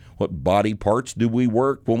 What body parts do we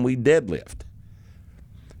work when we deadlift?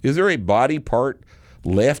 Is there a body part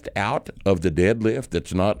left out of the deadlift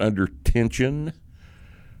that's not under tension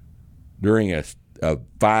during a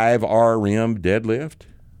 5 RM deadlift?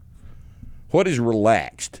 What is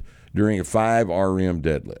relaxed during a 5 RM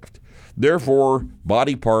deadlift? Therefore,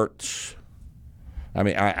 body parts, I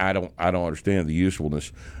don't understand the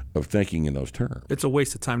usefulness of thinking in those terms. It's a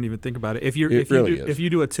waste of time to even think about it. If you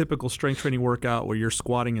do a typical strength training workout where you're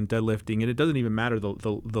squatting and deadlifting, and it doesn't even matter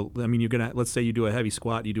you're gonna, let's say you do a heavy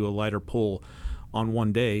squat, you do a lighter pull on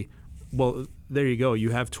one day. Well, there you go. You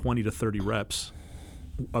have 20 to 30 reps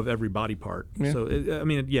of every body part. Yeah. So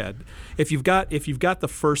if you've got the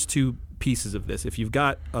first two pieces of this, if you've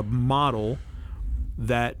got a model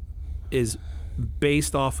that is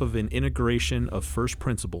based off of an integration of first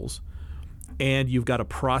principles, and you've got a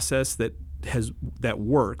process that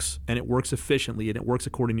works, and it works efficiently, and it works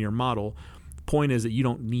according to your model. The point is that you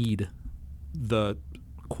don't need the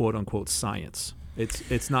quote unquote science.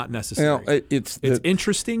 It's not necessary. It's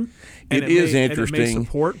interesting. And it is interesting. And it may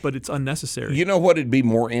support, but it's unnecessary. You know what would be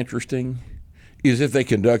more interesting is if they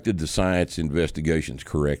conducted the science investigations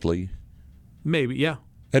correctly. Maybe, yeah.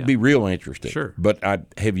 That'd be real interesting. Sure. But I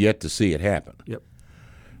have yet to see it happen. Yep.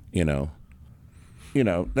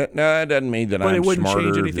 That doesn't mean that I'm smarter. But it wouldn't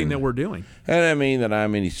change anything that we're doing. That doesn't mean that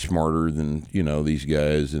I'm any smarter than, these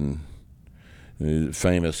guys and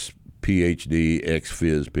famous PhD,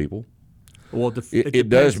 ex-phys people. Well, it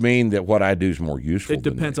does mean that what I do is more useful. It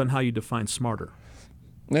depends on how you define smarter.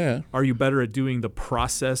 Yeah. Are you better at doing the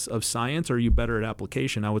process of science, or are you better at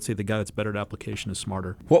application? I would say the guy that's better at application is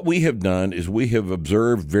smarter. What we have done is we have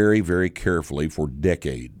observed very, very carefully for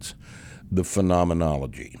decades the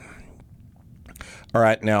phenomenology. All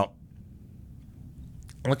right, now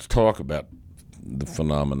let's talk about the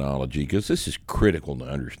phenomenology, because this is critical to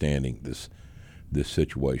understanding this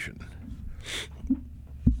situation.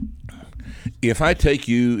 If I take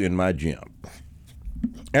you in my gym,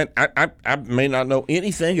 and I may not know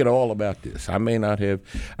anything at all about this.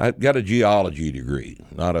 I've got a geology degree,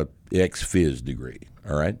 not a ex-phys degree,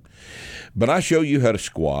 all right? But I show you how to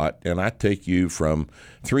squat, and I take you from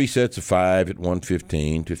 3 sets of 5 at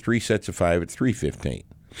 115 to 3 sets of 5 at 315.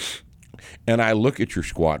 And I look at your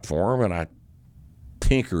squat form, and I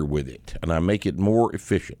tinker with it, and I make it more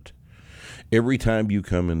efficient. Every time you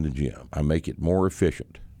come in the gym, I make it more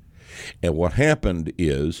efficient. And what happened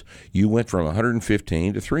is you went from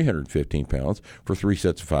 115 to 315 pounds for 3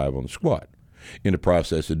 sets of 5 on the squat. In the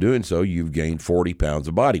process of doing so, you've gained 40 pounds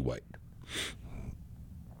of body weight.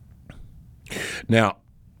 Now,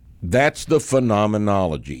 that's the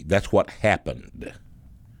phenomenology. That's what happened.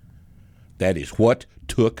 That is what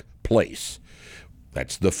took place.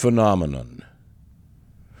 That's the phenomenon.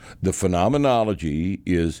 The phenomenology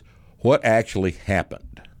is what actually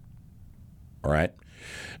happened. All right?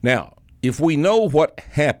 Now, if we know what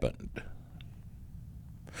happened,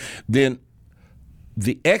 then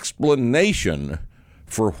the explanation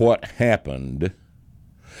for what happened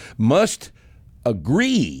must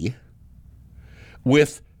agree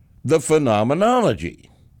with the phenomenology,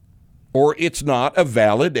 or it's not a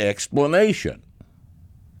valid explanation.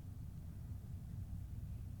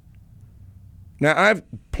 Now, I've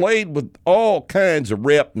played with all kinds of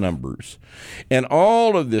rep numbers and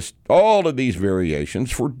all of these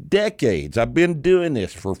variations for decades. I've been doing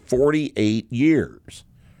this for 48 years.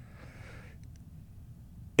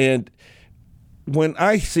 And when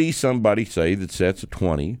I see somebody say that sets of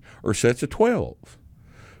 20 or sets of 12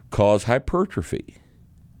 cause hypertrophy,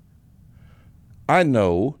 I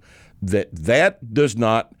know that does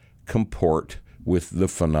not comport with the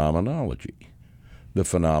phenomenology. The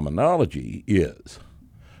phenomenology is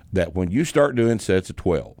that when you start doing sets of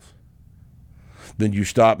 12, then you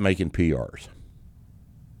stop making PRs.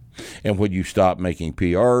 And when you stop making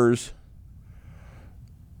PRs,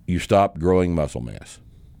 you stop growing muscle mass.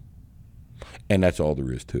 And that's all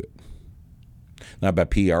there is to it. Now, by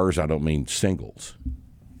PRs, I don't mean singles.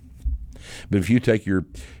 But if you take your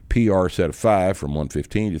PR set of 5 from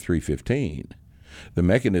 115 to 315, the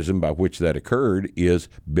mechanism by which that occurred is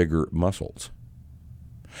bigger muscles.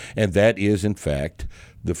 And that is, in fact,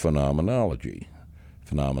 the phenomenology.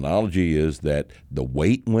 Phenomenology is that the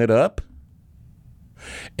weight went up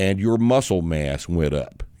and your muscle mass went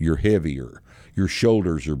up. You're heavier. Your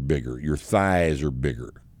shoulders are bigger. Your thighs are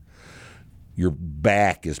bigger. Your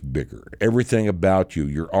back is bigger. Everything about you,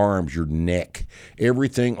 your arms, your neck,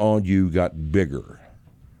 everything on you got bigger.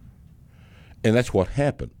 And that's what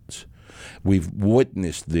happens. We've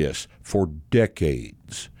witnessed this for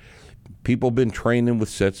decades. People have been training with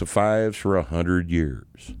sets of 5s for 100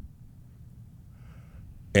 years.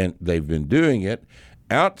 And they've been doing it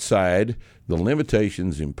outside the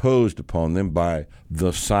limitations imposed upon them by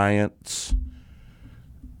the science,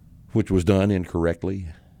 which was done incorrectly.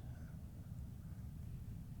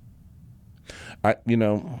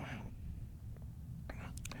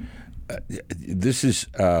 This is,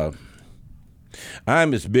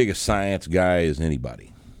 I'm as big a science guy as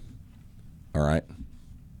anybody. All right?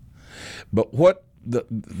 But what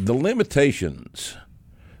the limitations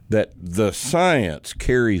that the science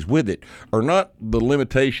carries with it are not the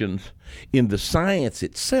limitations in the science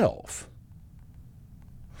itself.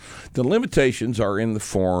 The limitations are in the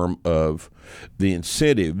form of the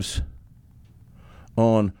incentives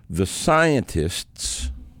on the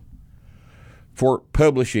scientists for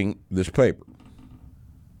publishing this paper.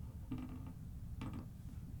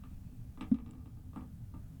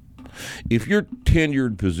 If your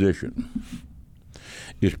tenured position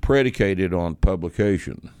is predicated on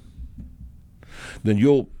publication, then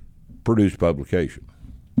you'll produce publication.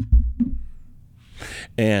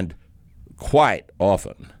 And quite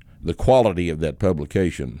often, the quality of that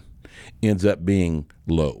publication ends up being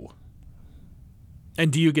low. And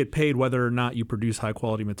do you get paid whether or not you produce high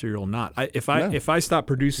quality material or not? If I stop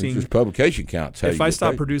producing, it's just publication counts. If I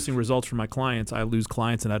stop producing results for my clients, I lose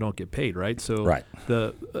clients and I don't get paid, right? So right.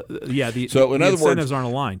 The in other incentives words, aren't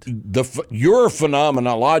aligned. Your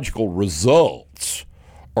phenomenological results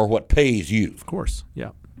are what pays you. Of course,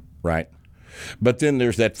 yeah. Right. But then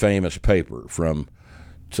there's that famous paper from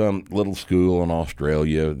some little school in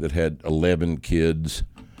Australia that had 11 kids.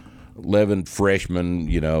 11 freshmen,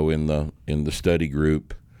 in the study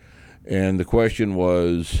group, and the question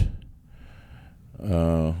was,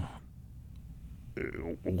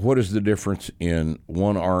 what is the difference in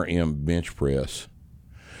 1 RM bench press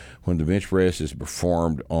when the bench press is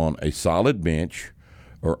performed on a solid bench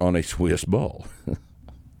or on a Swiss ball?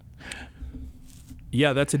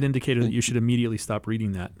 Yeah, that's an indicator that you should immediately stop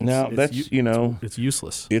reading that. It's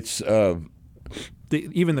useless. It's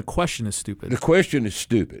even the question is stupid. The question is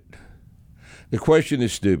stupid. The question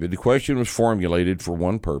is stupid. The question was formulated for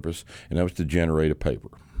one purpose, and that was to generate a paper.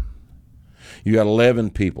 You got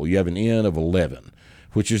 11 people. You have an N of 11,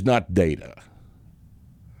 which is not data.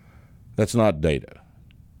 That's not data.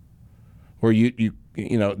 Where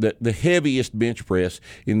the heaviest bench press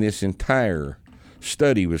in this entire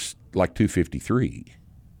study was like 253.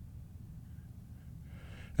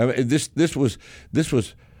 I mean, this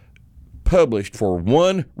was published for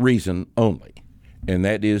one reason only, and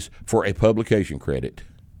that is for a publication credit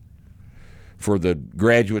for the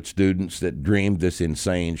graduate students that dreamed this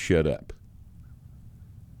insane shut up.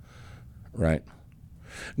 Right?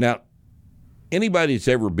 Now, anybody that's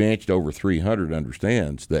ever benched over 300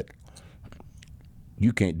 understands that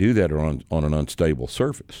you can't do that on an unstable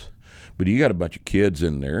surface. But you got a bunch of kids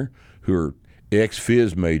in there who are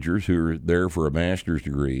ex-phys majors who are there for a master's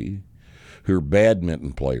degree, who are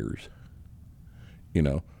badminton players.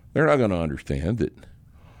 They're not going to understand that,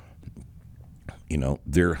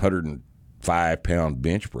 their 105-pound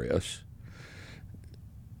bench press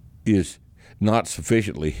is not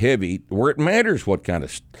sufficiently heavy where it matters what kind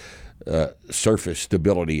of surface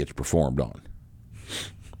stability it's performed on.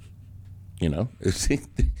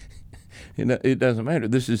 It doesn't matter.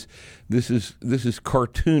 This is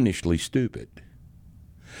cartoonishly stupid.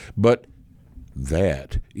 But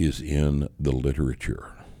that is in the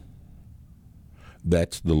literature.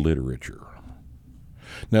 That's the literature.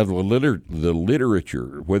 Now, the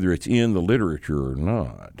literature, whether it's in the literature or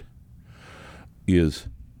not, is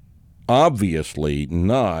obviously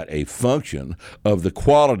not a function of the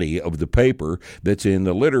quality of the paper that's in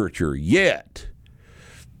the literature. Yet,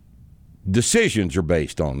 decisions are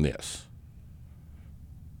based on this.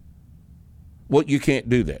 Well, you can't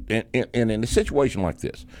do that. And in a situation like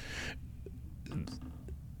this,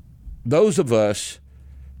 those of us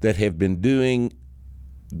that have been doing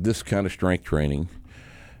this kind of strength training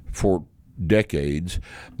for decades,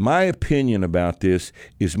 my opinion about this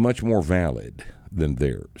is much more valid than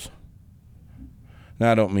theirs.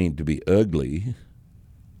 Now, I don't mean to be ugly.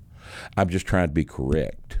 I'm just trying to be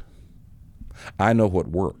correct. I know what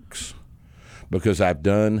works because I've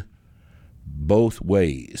done both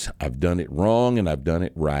ways. I've done it wrong and I've done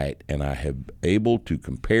it right, and I have able to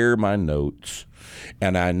compare my notes,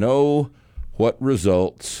 and I know what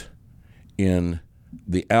results in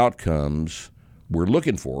the outcomes we're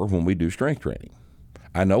looking for when we do strength training.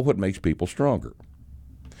 I know what makes people stronger.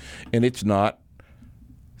 And it's not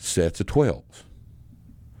sets of 12.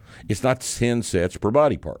 It's not 10 sets per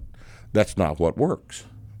body part. That's not what works.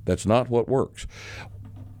 That's not what works.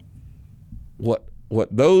 What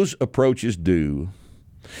those approaches do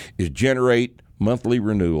is generate monthly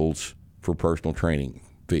renewals for personal training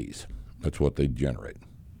fees. That's what they generate.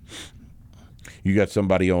 You got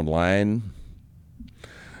somebody online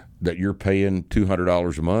that you're paying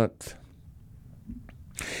 $200 a month,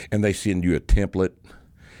 and they send you a template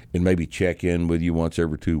and maybe check in with you once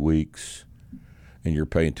every 2 weeks, and you're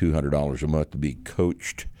paying $200 a month to be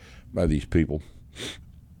coached by these people,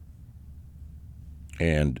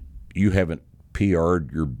 and you haven't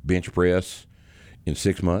PR'd your bench press in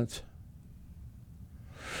 6 months.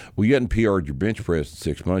 Well, you haven't PR'd your bench press in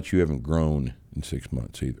 6 months. You haven't grown in 6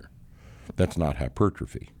 months either. That's not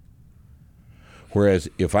hypertrophy. Whereas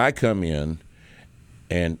if I come in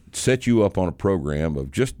and set you up on a program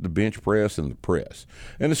of just the bench press and the press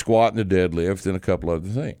and the squat and the deadlift and a couple other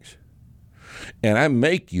things, and I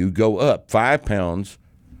make you go up 5 pounds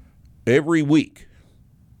every week,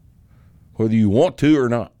 whether you want to or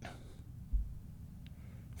not,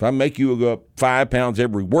 if I make you go up 5 pounds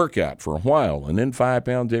every workout for a while, and then 5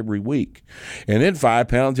 pounds every week, and then 5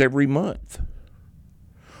 pounds every month,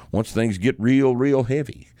 once things get real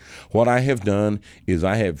heavy, what I have done is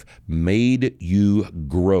I have made you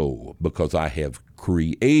grow because I have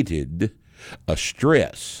created a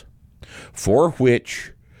stress for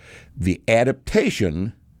which the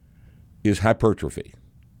adaptation is hypertrophy.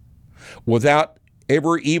 Without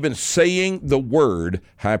ever even saying the word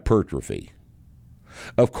hypertrophy.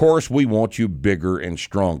 Of course, we want you bigger and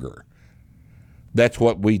stronger. That's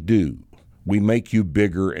what we do. We make you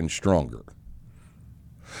bigger and stronger.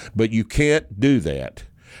 But you can't do that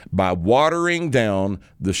by watering down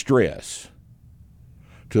the stress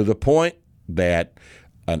to the point that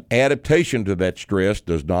an adaptation to that stress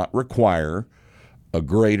does not require a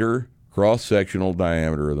greater cross-sectional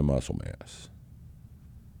diameter of the muscle mass.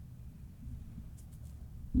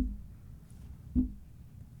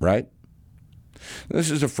 Right? This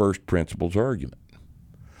is a first principles argument.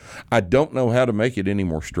 I don't know how to make it any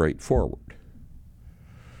more straightforward.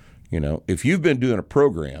 You know, if you've been doing a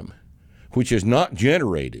program which has not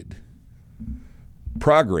generated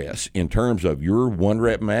progress in terms of your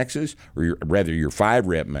 1-rep maxes, or your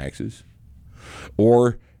 5-rep maxes,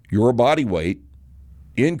 or your body weight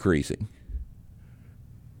increasing,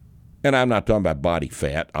 and I'm not talking about body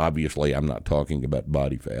fat. Obviously, I'm not talking about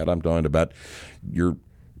body fat. I'm talking about your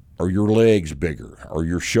legs bigger, or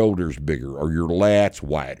your shoulders bigger, or your lats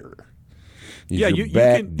wider.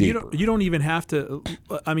 You don't even have to.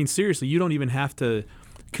 I mean, seriously, you don't even have to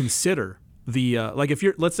consider the like if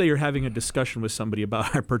let's say you're having a discussion with somebody about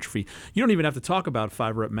hypertrophy, you don't even have to talk about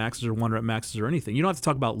 5-rep maxes or 1-rep maxes or anything. You don't have to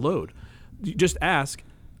talk about load. You just ask,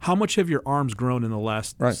 how much have your arms grown in the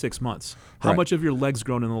last 6 months? How much have your legs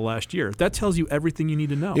grown in the last year? That tells you everything you need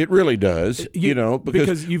to know. It really does.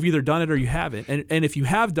 Because you've either done it or you haven't. And if you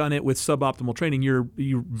have done it with suboptimal training, you're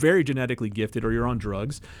very genetically gifted, or you're on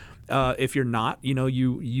drugs. If you're not,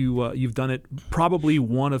 you've done it probably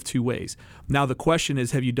one of two ways. Now the question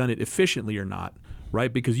is, have you done it efficiently or not?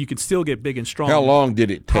 Right, because you can still get big and strong. How long did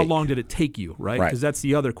it take? How long did it take you? Right, because that's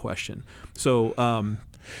the other question. So.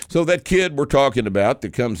 So that kid we're talking about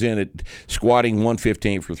that comes in at squatting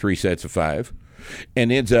 115 for 3 sets of 5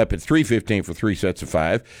 and ends up at 315 for 3 sets of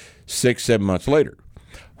 5 6-7 months later.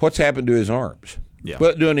 What's happened to his arms? Yeah.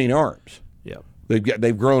 What doing in arms? Yeah.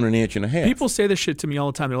 They've grown an inch and a half. People say this shit to me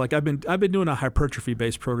all the time. They're like, I've been doing a hypertrophy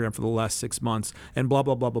based program for the last 6 months, and blah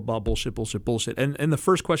blah blah blah blah, bullshit. And the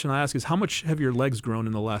first question I ask is, how much have your legs grown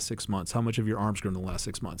in the last 6 months? How much have your arms grown in the last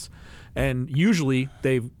 6 months? And usually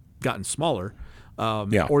they've gotten smaller.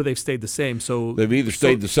 Or they've stayed the same. So they've either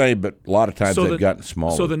stayed the same, but a lot of times they've gotten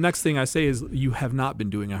smaller. So the next thing I say is, you have not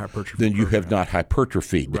been doing a hypertrophy Then you program. have not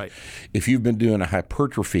hypertrophied. Right. If you've been doing a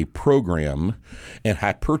hypertrophy program and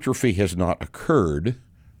hypertrophy has not occurred,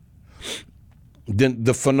 then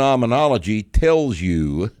the phenomenology tells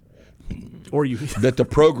you that the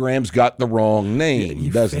program's got the wrong name,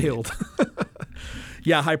 doesn't failed. it?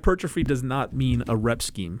 Yeah, hypertrophy does not mean a rep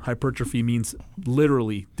scheme. Hypertrophy means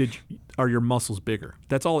literally, are your muscles bigger?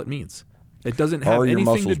 That's all it means. It doesn't have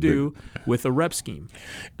anything to do with a rep scheme.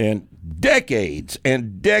 And decades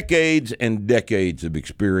and decades and decades of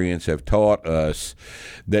experience have taught us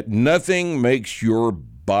that nothing makes your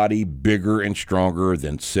body bigger and stronger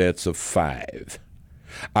than sets of 5.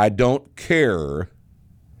 I don't care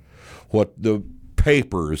what the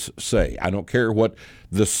papers say. I don't care what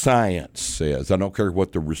the science says. I don't care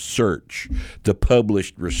what the research, the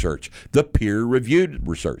published research, the peer-reviewed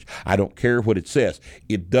research. I don't care what it says.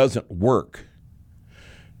 It doesn't work.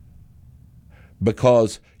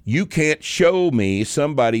 Because you can't show me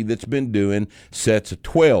somebody that's been doing sets of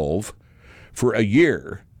 12 for a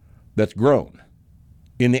year that's grown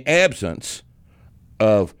in the absence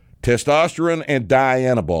of testosterone and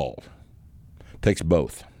dianabol. Takes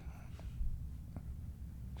both.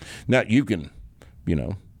 Now, you can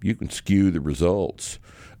skew the results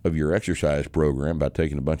of your exercise program by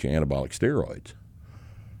taking a bunch of anabolic steroids,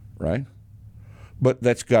 right? But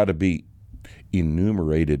that's got to be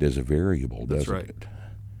enumerated as a variable, doesn't it?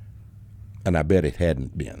 And I bet it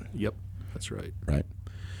hadn't been. Yep, that's right. Right?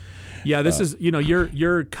 Yeah, this is,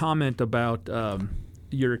 your comment about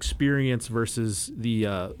your experience versus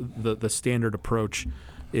the standard approach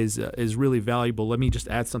is really valuable. Let me just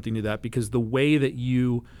add something to that, because the way that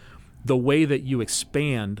you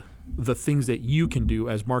expand the things that you can do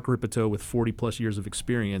as Mark Ripito with 40 plus years of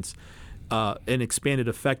experience, and expand it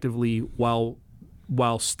effectively while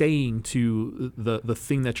while staying to the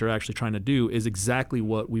thing that you're actually trying to do is exactly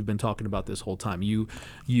what we've been talking about this whole time.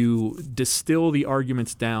 You distill the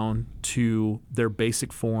arguments down to their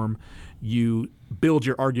basic form. You build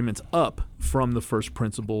your arguments up from the first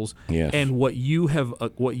principles, yes. and what you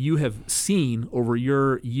have seen over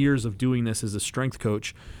your years of doing this as a strength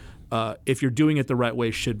coach, if you're doing it the right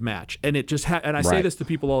way, should match. And it just and I say this to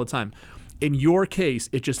people all the time. In your case,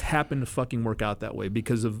 it just happened to fucking work out that way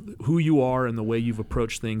because of who you are and the way you've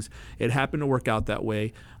approached things. It happened to work out that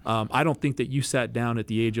way. I don't think that you sat down at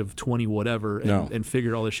the age of 20 whatever and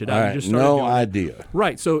figured all this shit out. You just started no idea. It.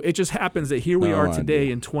 Right. So it just happens that here we are today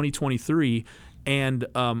in 2023. And,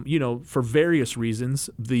 for various reasons,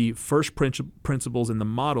 the first principles in the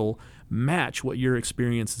model match what your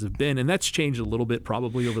experiences have been. And that's changed a little bit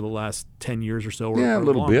probably over the last 10 years or so. Or a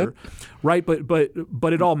little longer. bit. Right.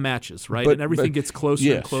 But it all matches, right? And everything gets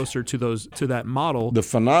closer and closer to that model. The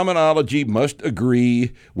phenomenology must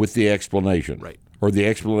agree with the explanation. Right. Or the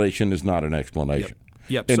explanation is not an explanation.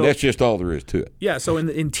 Yep. And that's just all there is to it. Yeah. So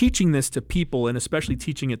in teaching this to people, and especially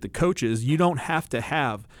teaching it to coaches, you don't have to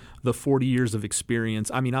have the 40 years of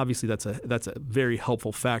experience. I mean, obviously that's a very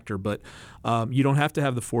helpful factor, but you don't have to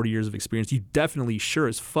have the 40 years of experience. You definitely, sure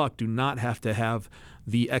as fuck, do not have to have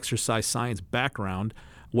the exercise science background.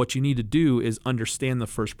 What you need to do is understand the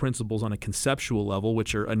first principles on a conceptual level,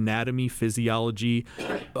 which are anatomy, physiology,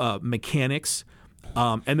 mechanics,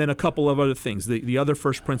 and then a couple of other things. The other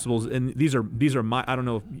first principles, and these are my, I don't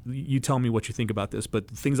know, you tell me what you think about this, but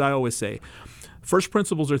the things I always say. First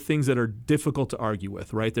principles are things that are difficult to argue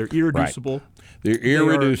with, right? They're irreducible. Right. They're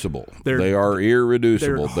irreducible. They are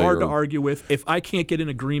irreducible. They're hard to argue with. If I can't get an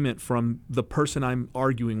agreement from the person I'm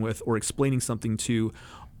arguing with or explaining something to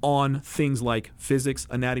on things like physics,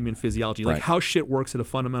 anatomy, and physiology, like how shit works at a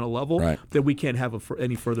fundamental level, then we can't have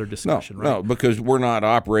any further discussion. No, because we're not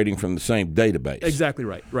operating from the same database. Exactly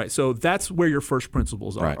right. Right. So that's where your first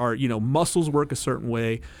principles are. Are muscles work a certain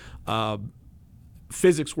way.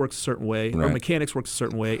 Physics works a certain way, or mechanics works a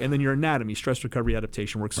certain way, and then your anatomy, stress recovery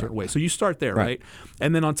adaptation works a certain way. So you start there, right?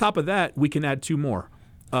 And then on top of that, we can add two more.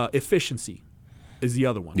 Efficiency is the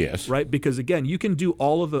other one. Yes. Right? Because again, you can do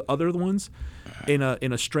all of the other ones in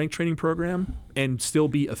a strength training program and still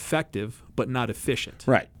be effective, but not efficient.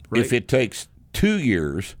 Right. If it takes 2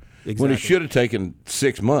 years when it should have taken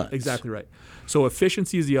 6 months. Exactly right. So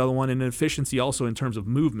efficiency is the other one, and efficiency also in terms of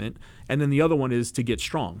movement. And then the other one is to get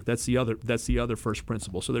strong. That's the other first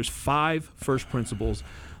principle. So there's 5 first principles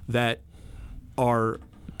that are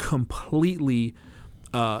completely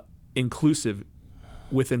inclusive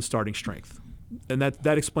within starting strength. And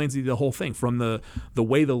that explains the whole thing, from the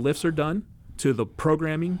way the lifts are done to the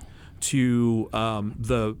programming to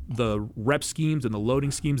the rep schemes and the loading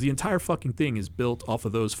schemes. The entire fucking thing is built off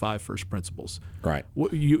of those 5 first principles. Right.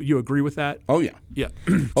 You agree with that? Oh yeah. Yeah.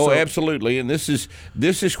 Absolutely. And this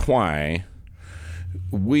is why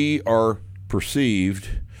we are perceived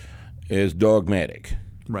as dogmatic.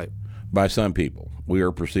 Right. By some people, we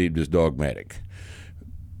are perceived as dogmatic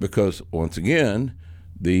because once again,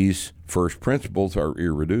 these first principles are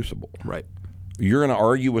irreducible. Right. You're going to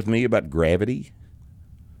argue with me about gravity?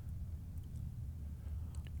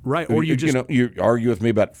 Right, or you you argue with me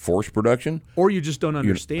about force production, or you just don't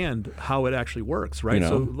understand how it actually works, right?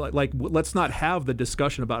 So, like, let's not have the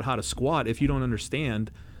discussion about how to squat if you don't understand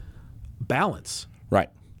balance. Right.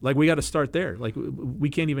 Like, we got to start there. Like, we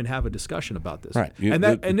can't even have a discussion about this. Right. And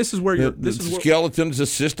this is where the skeleton is a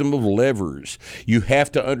system of levers. You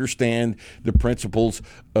have to understand the principles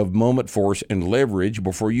of moment, force, and leverage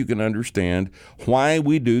before you can understand why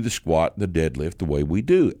we do the squat and the deadlift the way we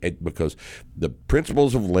do. Because the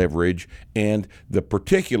principles of leverage and the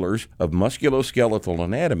particulars of musculoskeletal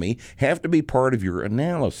anatomy have to be part of your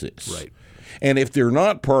analysis. Right. And if they're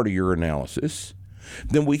not part of your analysis,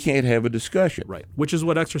 then we can't have a discussion. Right, which is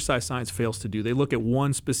what exercise science fails to do. They look at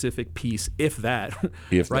one specific piece, if that,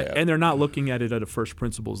 right? And they're not looking at it at a first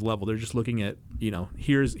principles level. They're just looking at,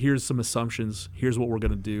 here's some assumptions, here's what we're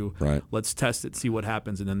going to do. Right. Let's test it, see what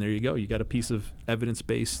happens, and then there you go. You got a piece of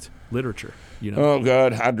evidence-based literature. Oh,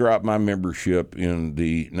 God, I dropped my membership in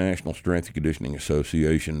the National Strength and Conditioning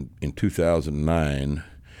Association in 2009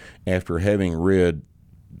 after having read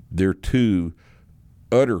their 2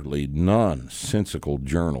 utterly nonsensical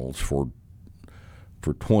journals for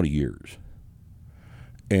 20 years.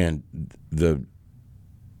 And the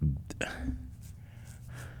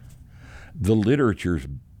literature's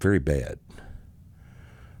very bad.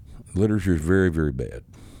 Literature's very, very bad.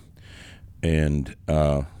 And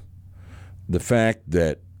the fact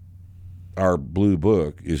that our blue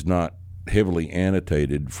book is not heavily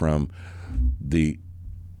annotated from the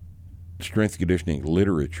strength conditioning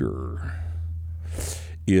literature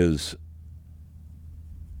is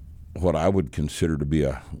what I would consider to be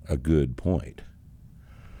a good point.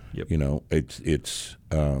 Yep. It's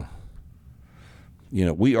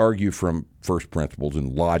we argue from first principles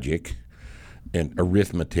and logic and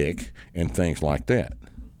arithmetic and things like that,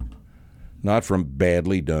 not from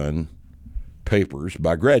badly done papers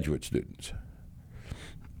by graduate students.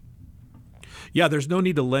 Yeah, there's no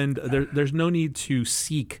need to there's no need to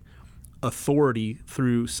seek authority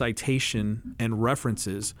through citation and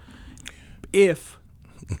references if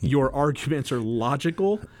your arguments are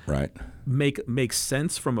logical, right? Make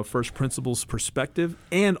sense from a first principles perspective,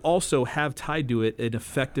 and also have tied to it an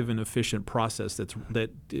effective and efficient process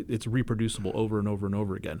that it's reproducible over and over and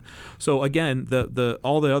over again. So again, the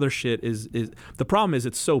all the other shit is the problem is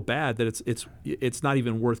it's so bad that it's not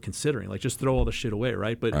even worth considering. Like, just throw all the shit away,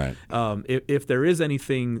 right? But right. If there is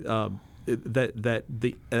anything that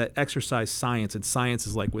the exercise science, and science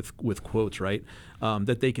is like with quotes, right?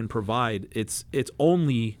 That they can provide, it's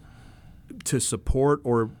only to support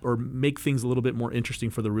or make things a little bit more interesting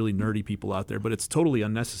for the really nerdy people out there, but it's totally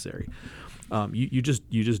unnecessary. You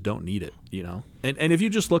just don't need it, And if you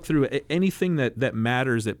just look through anything that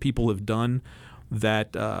matters that people have done,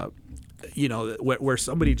 that where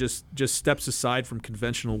somebody just steps aside from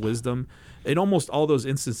conventional wisdom, in almost all those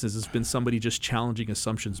instances, it's been somebody just challenging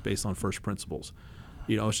assumptions based on first principles.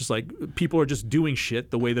 It's just like people are just doing shit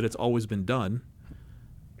the way that it's always been done.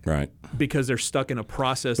 Right. Because they're stuck in a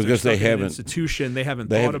process. Because they're stuck they haven't, in an institution. They haven't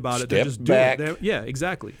thought about it. They're just back doing it. Yeah,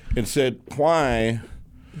 exactly. And said, why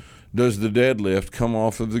does the deadlift come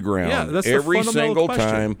off of the ground that's every the single question.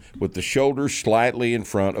 time with the shoulders slightly in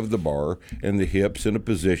front of the bar and the hips in a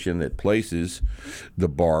position that places the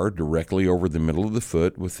bar directly over the middle of the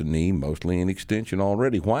foot with the knee mostly in extension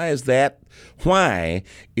already? Why is that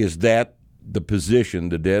the position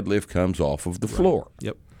the deadlift comes off of the floor?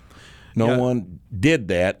 Yep. No one did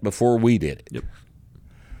that before we did it. Yep.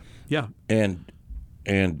 Yeah. And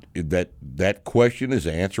that question is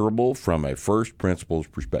answerable from a first principles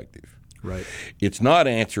perspective. Right. It's not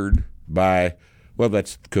answered by,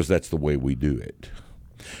 that's because that's the way we do it.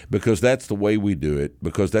 Because that's the way we do it.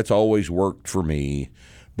 Because that's always worked for me.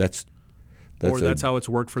 That's how it's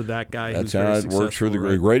worked for that guy. That's who's how very it works for the successful,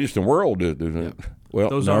 right? greatest in the world. Yeah. Well,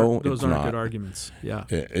 those aren't good arguments. Yeah.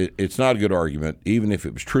 It's not a good argument. Even if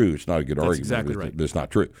it was true, it's not a good argument. Exactly right. It's not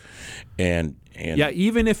true. And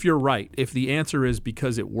even if you're right, if the answer is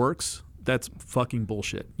because it works, that's fucking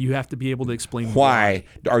bullshit. You have to be able to explain why.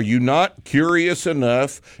 Are you not curious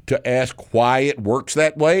enough to ask why it works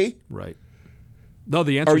that way? Right. No,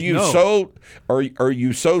 the answer is no. Are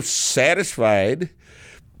you so satisfied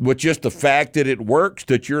with just the fact that it works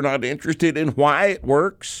that you're not interested in why it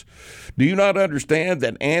works? Do you not understand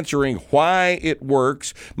that answering why it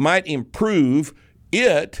works might improve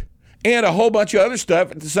it and a whole bunch of other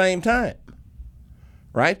stuff at the same time?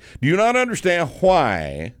 Right? Do you not understand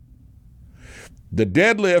why the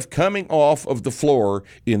deadlift coming off of the floor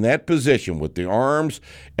in that position with the arms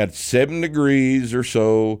at 7 degrees or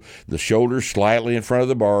so, the shoulders slightly in front of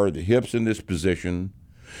the bar, the hips in this position,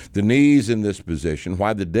 the knees in this position,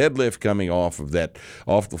 why the deadlift coming off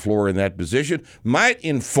the floor in that position might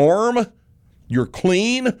inform your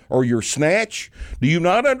clean or your snatch? Do you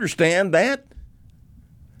not understand that?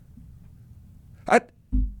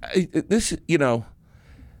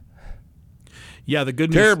 Yeah, the good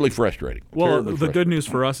news. Terribly frustrating. Well, the good news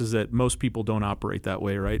for us is that most people don't operate that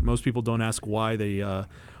way, right? Most people don't ask why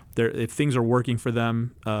if things are working for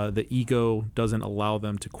them, the ego doesn't allow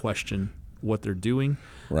them to question what they're doing.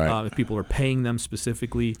 Right. If people are paying them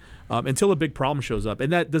specifically, until a big problem shows up,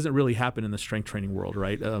 and that doesn't really happen in the strength training world,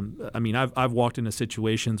 right? I mean, I've walked into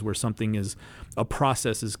situations where a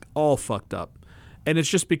process is all fucked up, and it's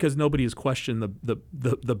just because nobody has questioned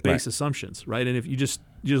the base assumptions, right? And if you just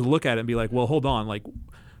look at it and be like, well, hold on, like,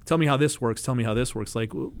 tell me how this works. Tell me how this works.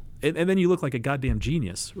 Like, and then you look like a goddamn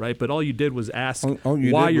genius, right? But all you did was ask,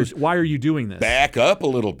 why are you doing this? Back up a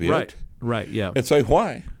little bit, right, yeah, and say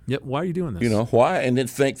why. Yep. Why are you doing this? Why, and then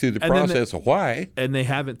think through the process of why. And they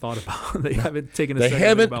haven't thought about. They haven't taken a second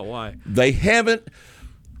to think about why. They haven't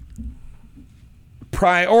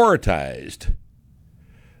prioritized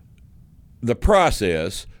the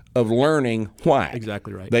process of learning why.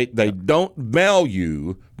 Exactly right. They don't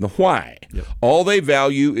value the why. Yep. All they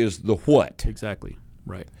value is the what. Exactly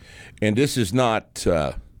right. And this is not.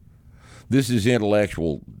 This is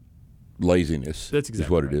intellectual laziness. That's exactly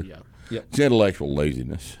is what right. it is. Yeah. Yep. It's intellectual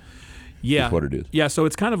laziness. Yeah, is what it is. Yeah, so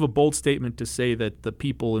it's kind of a bold statement to say that the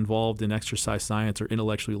people involved in exercise science are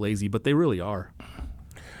intellectually lazy, but they really are.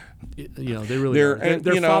 They really are.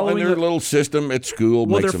 They're following and their little system at school.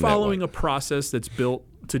 Well, makes they're them following a process that's built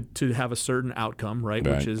to have a certain outcome, right?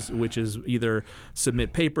 Which is either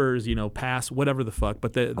submit papers, pass, whatever the fuck.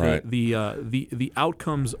 But the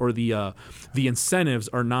outcomes or the incentives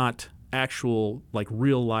are not actual like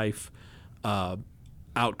real life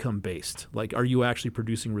outcome based. Like, are you actually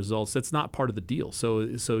producing results? That's not part of the deal. So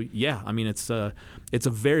yeah, I mean, it's a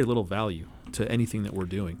very little value to anything that we're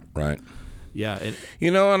doing. Right. Yeah.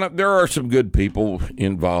 And there are some good people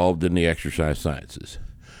involved in the exercise sciences.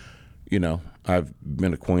 I've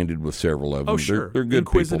been acquainted with several of them. Oh, sure. They're good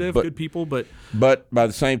Inquisitive, people, good people, but by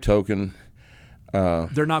the same token,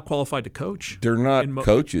 they're not qualified to coach. They're not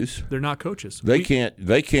coaches. They're not coaches. They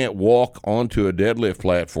can't walk onto a deadlift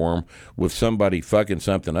platform with somebody fucking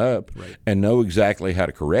something up and know exactly how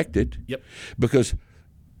to correct it. Yep. Because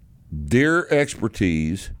their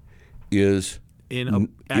expertise is in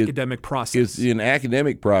an academic process. Is in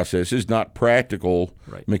academic processes, not practical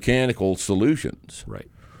mechanical solutions. Right.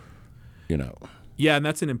 Yeah, and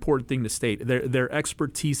that's an important thing to state. Their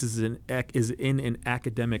expertise is in an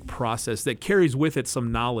academic process that carries with it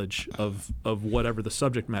some knowledge of whatever the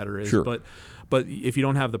subject matter is. Sure. But if you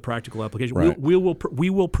don't have the practical application, we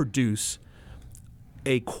will produce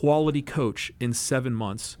a quality coach in 7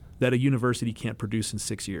 months that a university can't produce in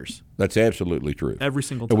 6 years. That's absolutely true. Every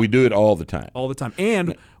single time. And we do it all the time. All the time.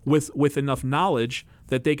 And with enough knowledge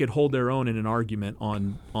that they could hold their own in an argument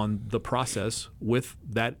on the process with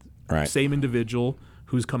that same individual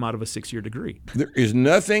who's come out of a 6-year degree. There is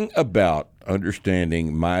nothing about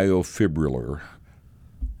understanding myofibrillar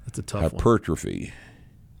That's a tough hypertrophy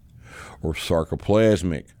or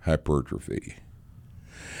sarcoplasmic hypertrophy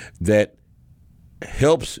that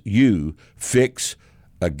helps you fix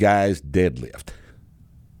a guy's deadlift.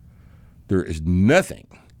 There is nothing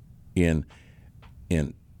in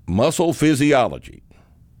muscle physiology,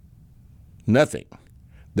 nothing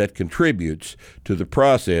that contributes to the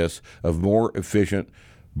process of more efficient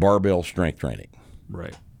barbell strength training.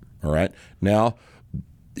 Right. All right. Now,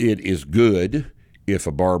 it is good if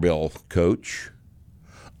a barbell coach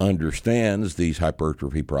understands these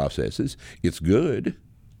hypertrophy processes. It's good.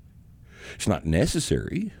 It's not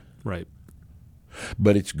necessary. Right.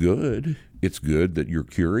 But it's good. It's good that you're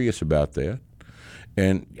curious about that.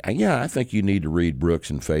 And, I think you need to read Brooks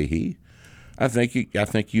and Fahey. I think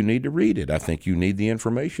you need to read it. I think you need the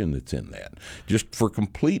information that's in that, just for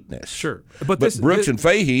completeness. Sure, but Brooks and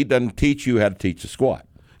Fahey doesn't teach you how to teach a squat.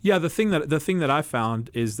 Yeah, the thing that I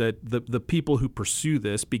found is that the people who pursue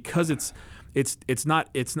this, because it's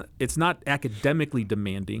not academically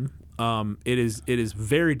demanding. It is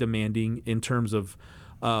very demanding in terms of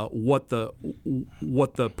what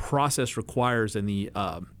the process requires and the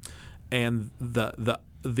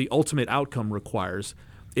ultimate outcome requires.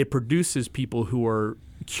 It produces people who are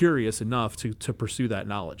curious enough to pursue that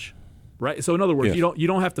knowledge, right? So in other words, yes. you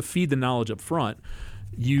don't have to feed the knowledge up front.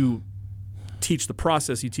 You teach the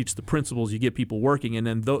process, you teach the principles, you get people working, and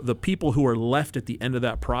then the people who are left at the end of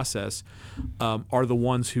that process are the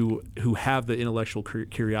ones who have the intellectual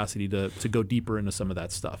curiosity to go deeper into some of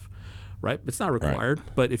that stuff. Right? It's not required,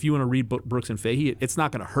 but if you want to read Brooks and Fahey, it's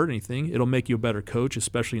not going to hurt anything. It'll make you a better coach,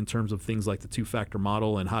 especially in terms of things like the two-factor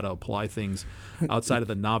model and how to apply things outside of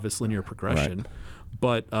the novice linear progression.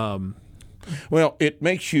 Right. But well, it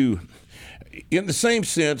makes you, in the same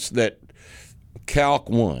sense that Calc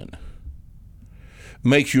 1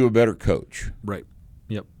 makes you a better coach. Right.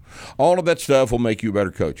 Yep. All of that stuff will make you a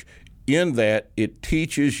better coach. In that, it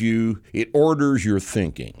teaches you, it orders your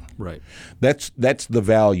thinking. Right. That's the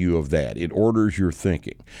value of that. It orders your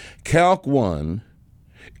thinking. Calc 1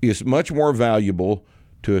 is much more valuable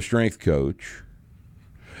to a strength coach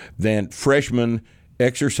than freshman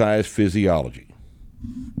exercise physiology,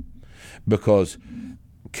 because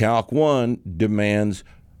Calc 1 demands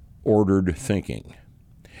ordered thinking,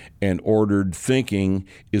 and ordered thinking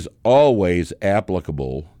is always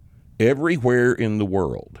applicable everywhere in the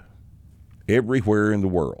world. Everywhere in the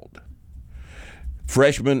world.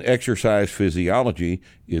 Freshman exercise physiology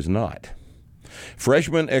is not.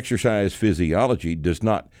 Freshman exercise physiology does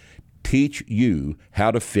not teach you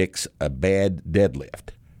how to fix a bad deadlift.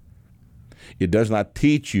 It does not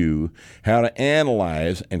teach you how to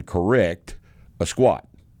analyze and correct a squat.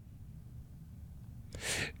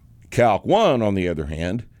 Calc 1, on the other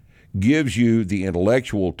hand, gives you the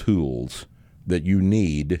intellectual tools that you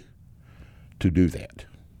need to do that.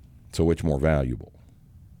 So it's more valuable.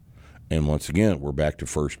 And once again, we're back to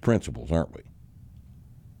first principles, aren't we?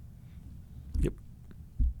 Yep.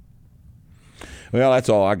 Well, that's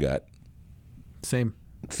all I got. Same.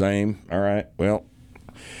 All right. Well,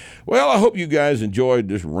 I hope you guys enjoyed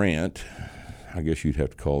this rant. I guess you'd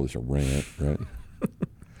have to call this a rant,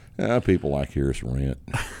 right? People like hear us rant.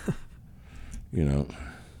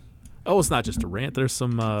 Oh, it's not just a rant. There's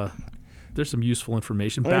some useful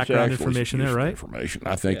information, background information there, right? Information.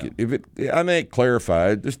 I think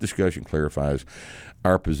this discussion clarifies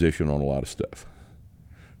our position on a lot of stuff.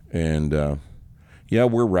 And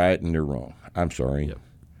we're right and they're wrong. I'm sorry. Yep.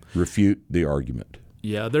 Refute the argument.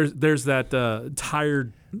 Yeah, there's that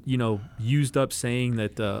tired, used up saying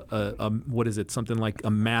that what is it? Something like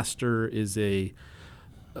a master is a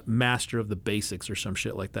master of the basics or some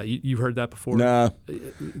shit like that. You've heard that before?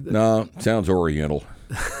 No, sounds Oriental.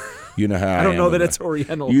 You know how I don't know that it's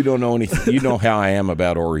Oriental. You don't know anything. You know how I am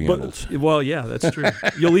about Orientals. Well, yeah, that's true.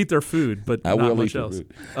 You'll eat their food, but I not will much eat else. Their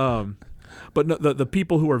food. But no, the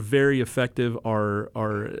people who are very effective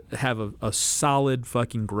have a solid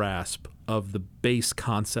fucking grasp of the base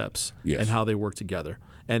concepts and how they work together.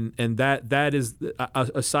 And that is,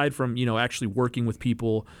 aside from actually working with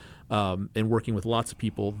people and working with lots of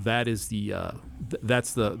people, that is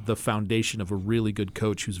that's the foundation of a really good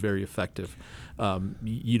coach who's very effective.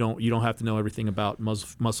 You don't have to know everything about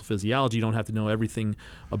muscle physiology. You don't have to know everything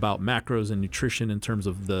about macros and nutrition in terms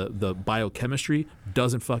of the biochemistry.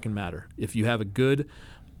 Doesn't fucking matter. If you have a good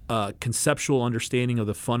conceptual understanding of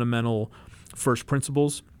the fundamental first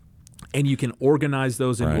principles, and you can organize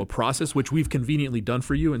those into a process, which we've conveniently done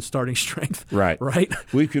for you in Starting Strength. Right.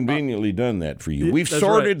 We've conveniently done that for you. We've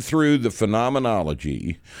sorted through the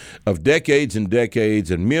phenomenology of decades and decades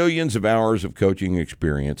and millions of hours of coaching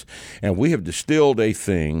experience, and we have distilled a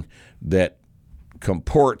thing that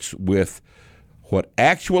comports with what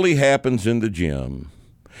actually happens in the gym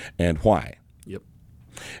and why. Yep.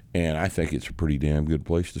 And I think it's a pretty damn good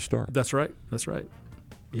place to start. That's right.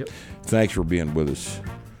 Yep. Thanks for being with us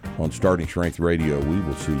on Starting Strength Radio. We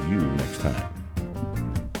will see you next time.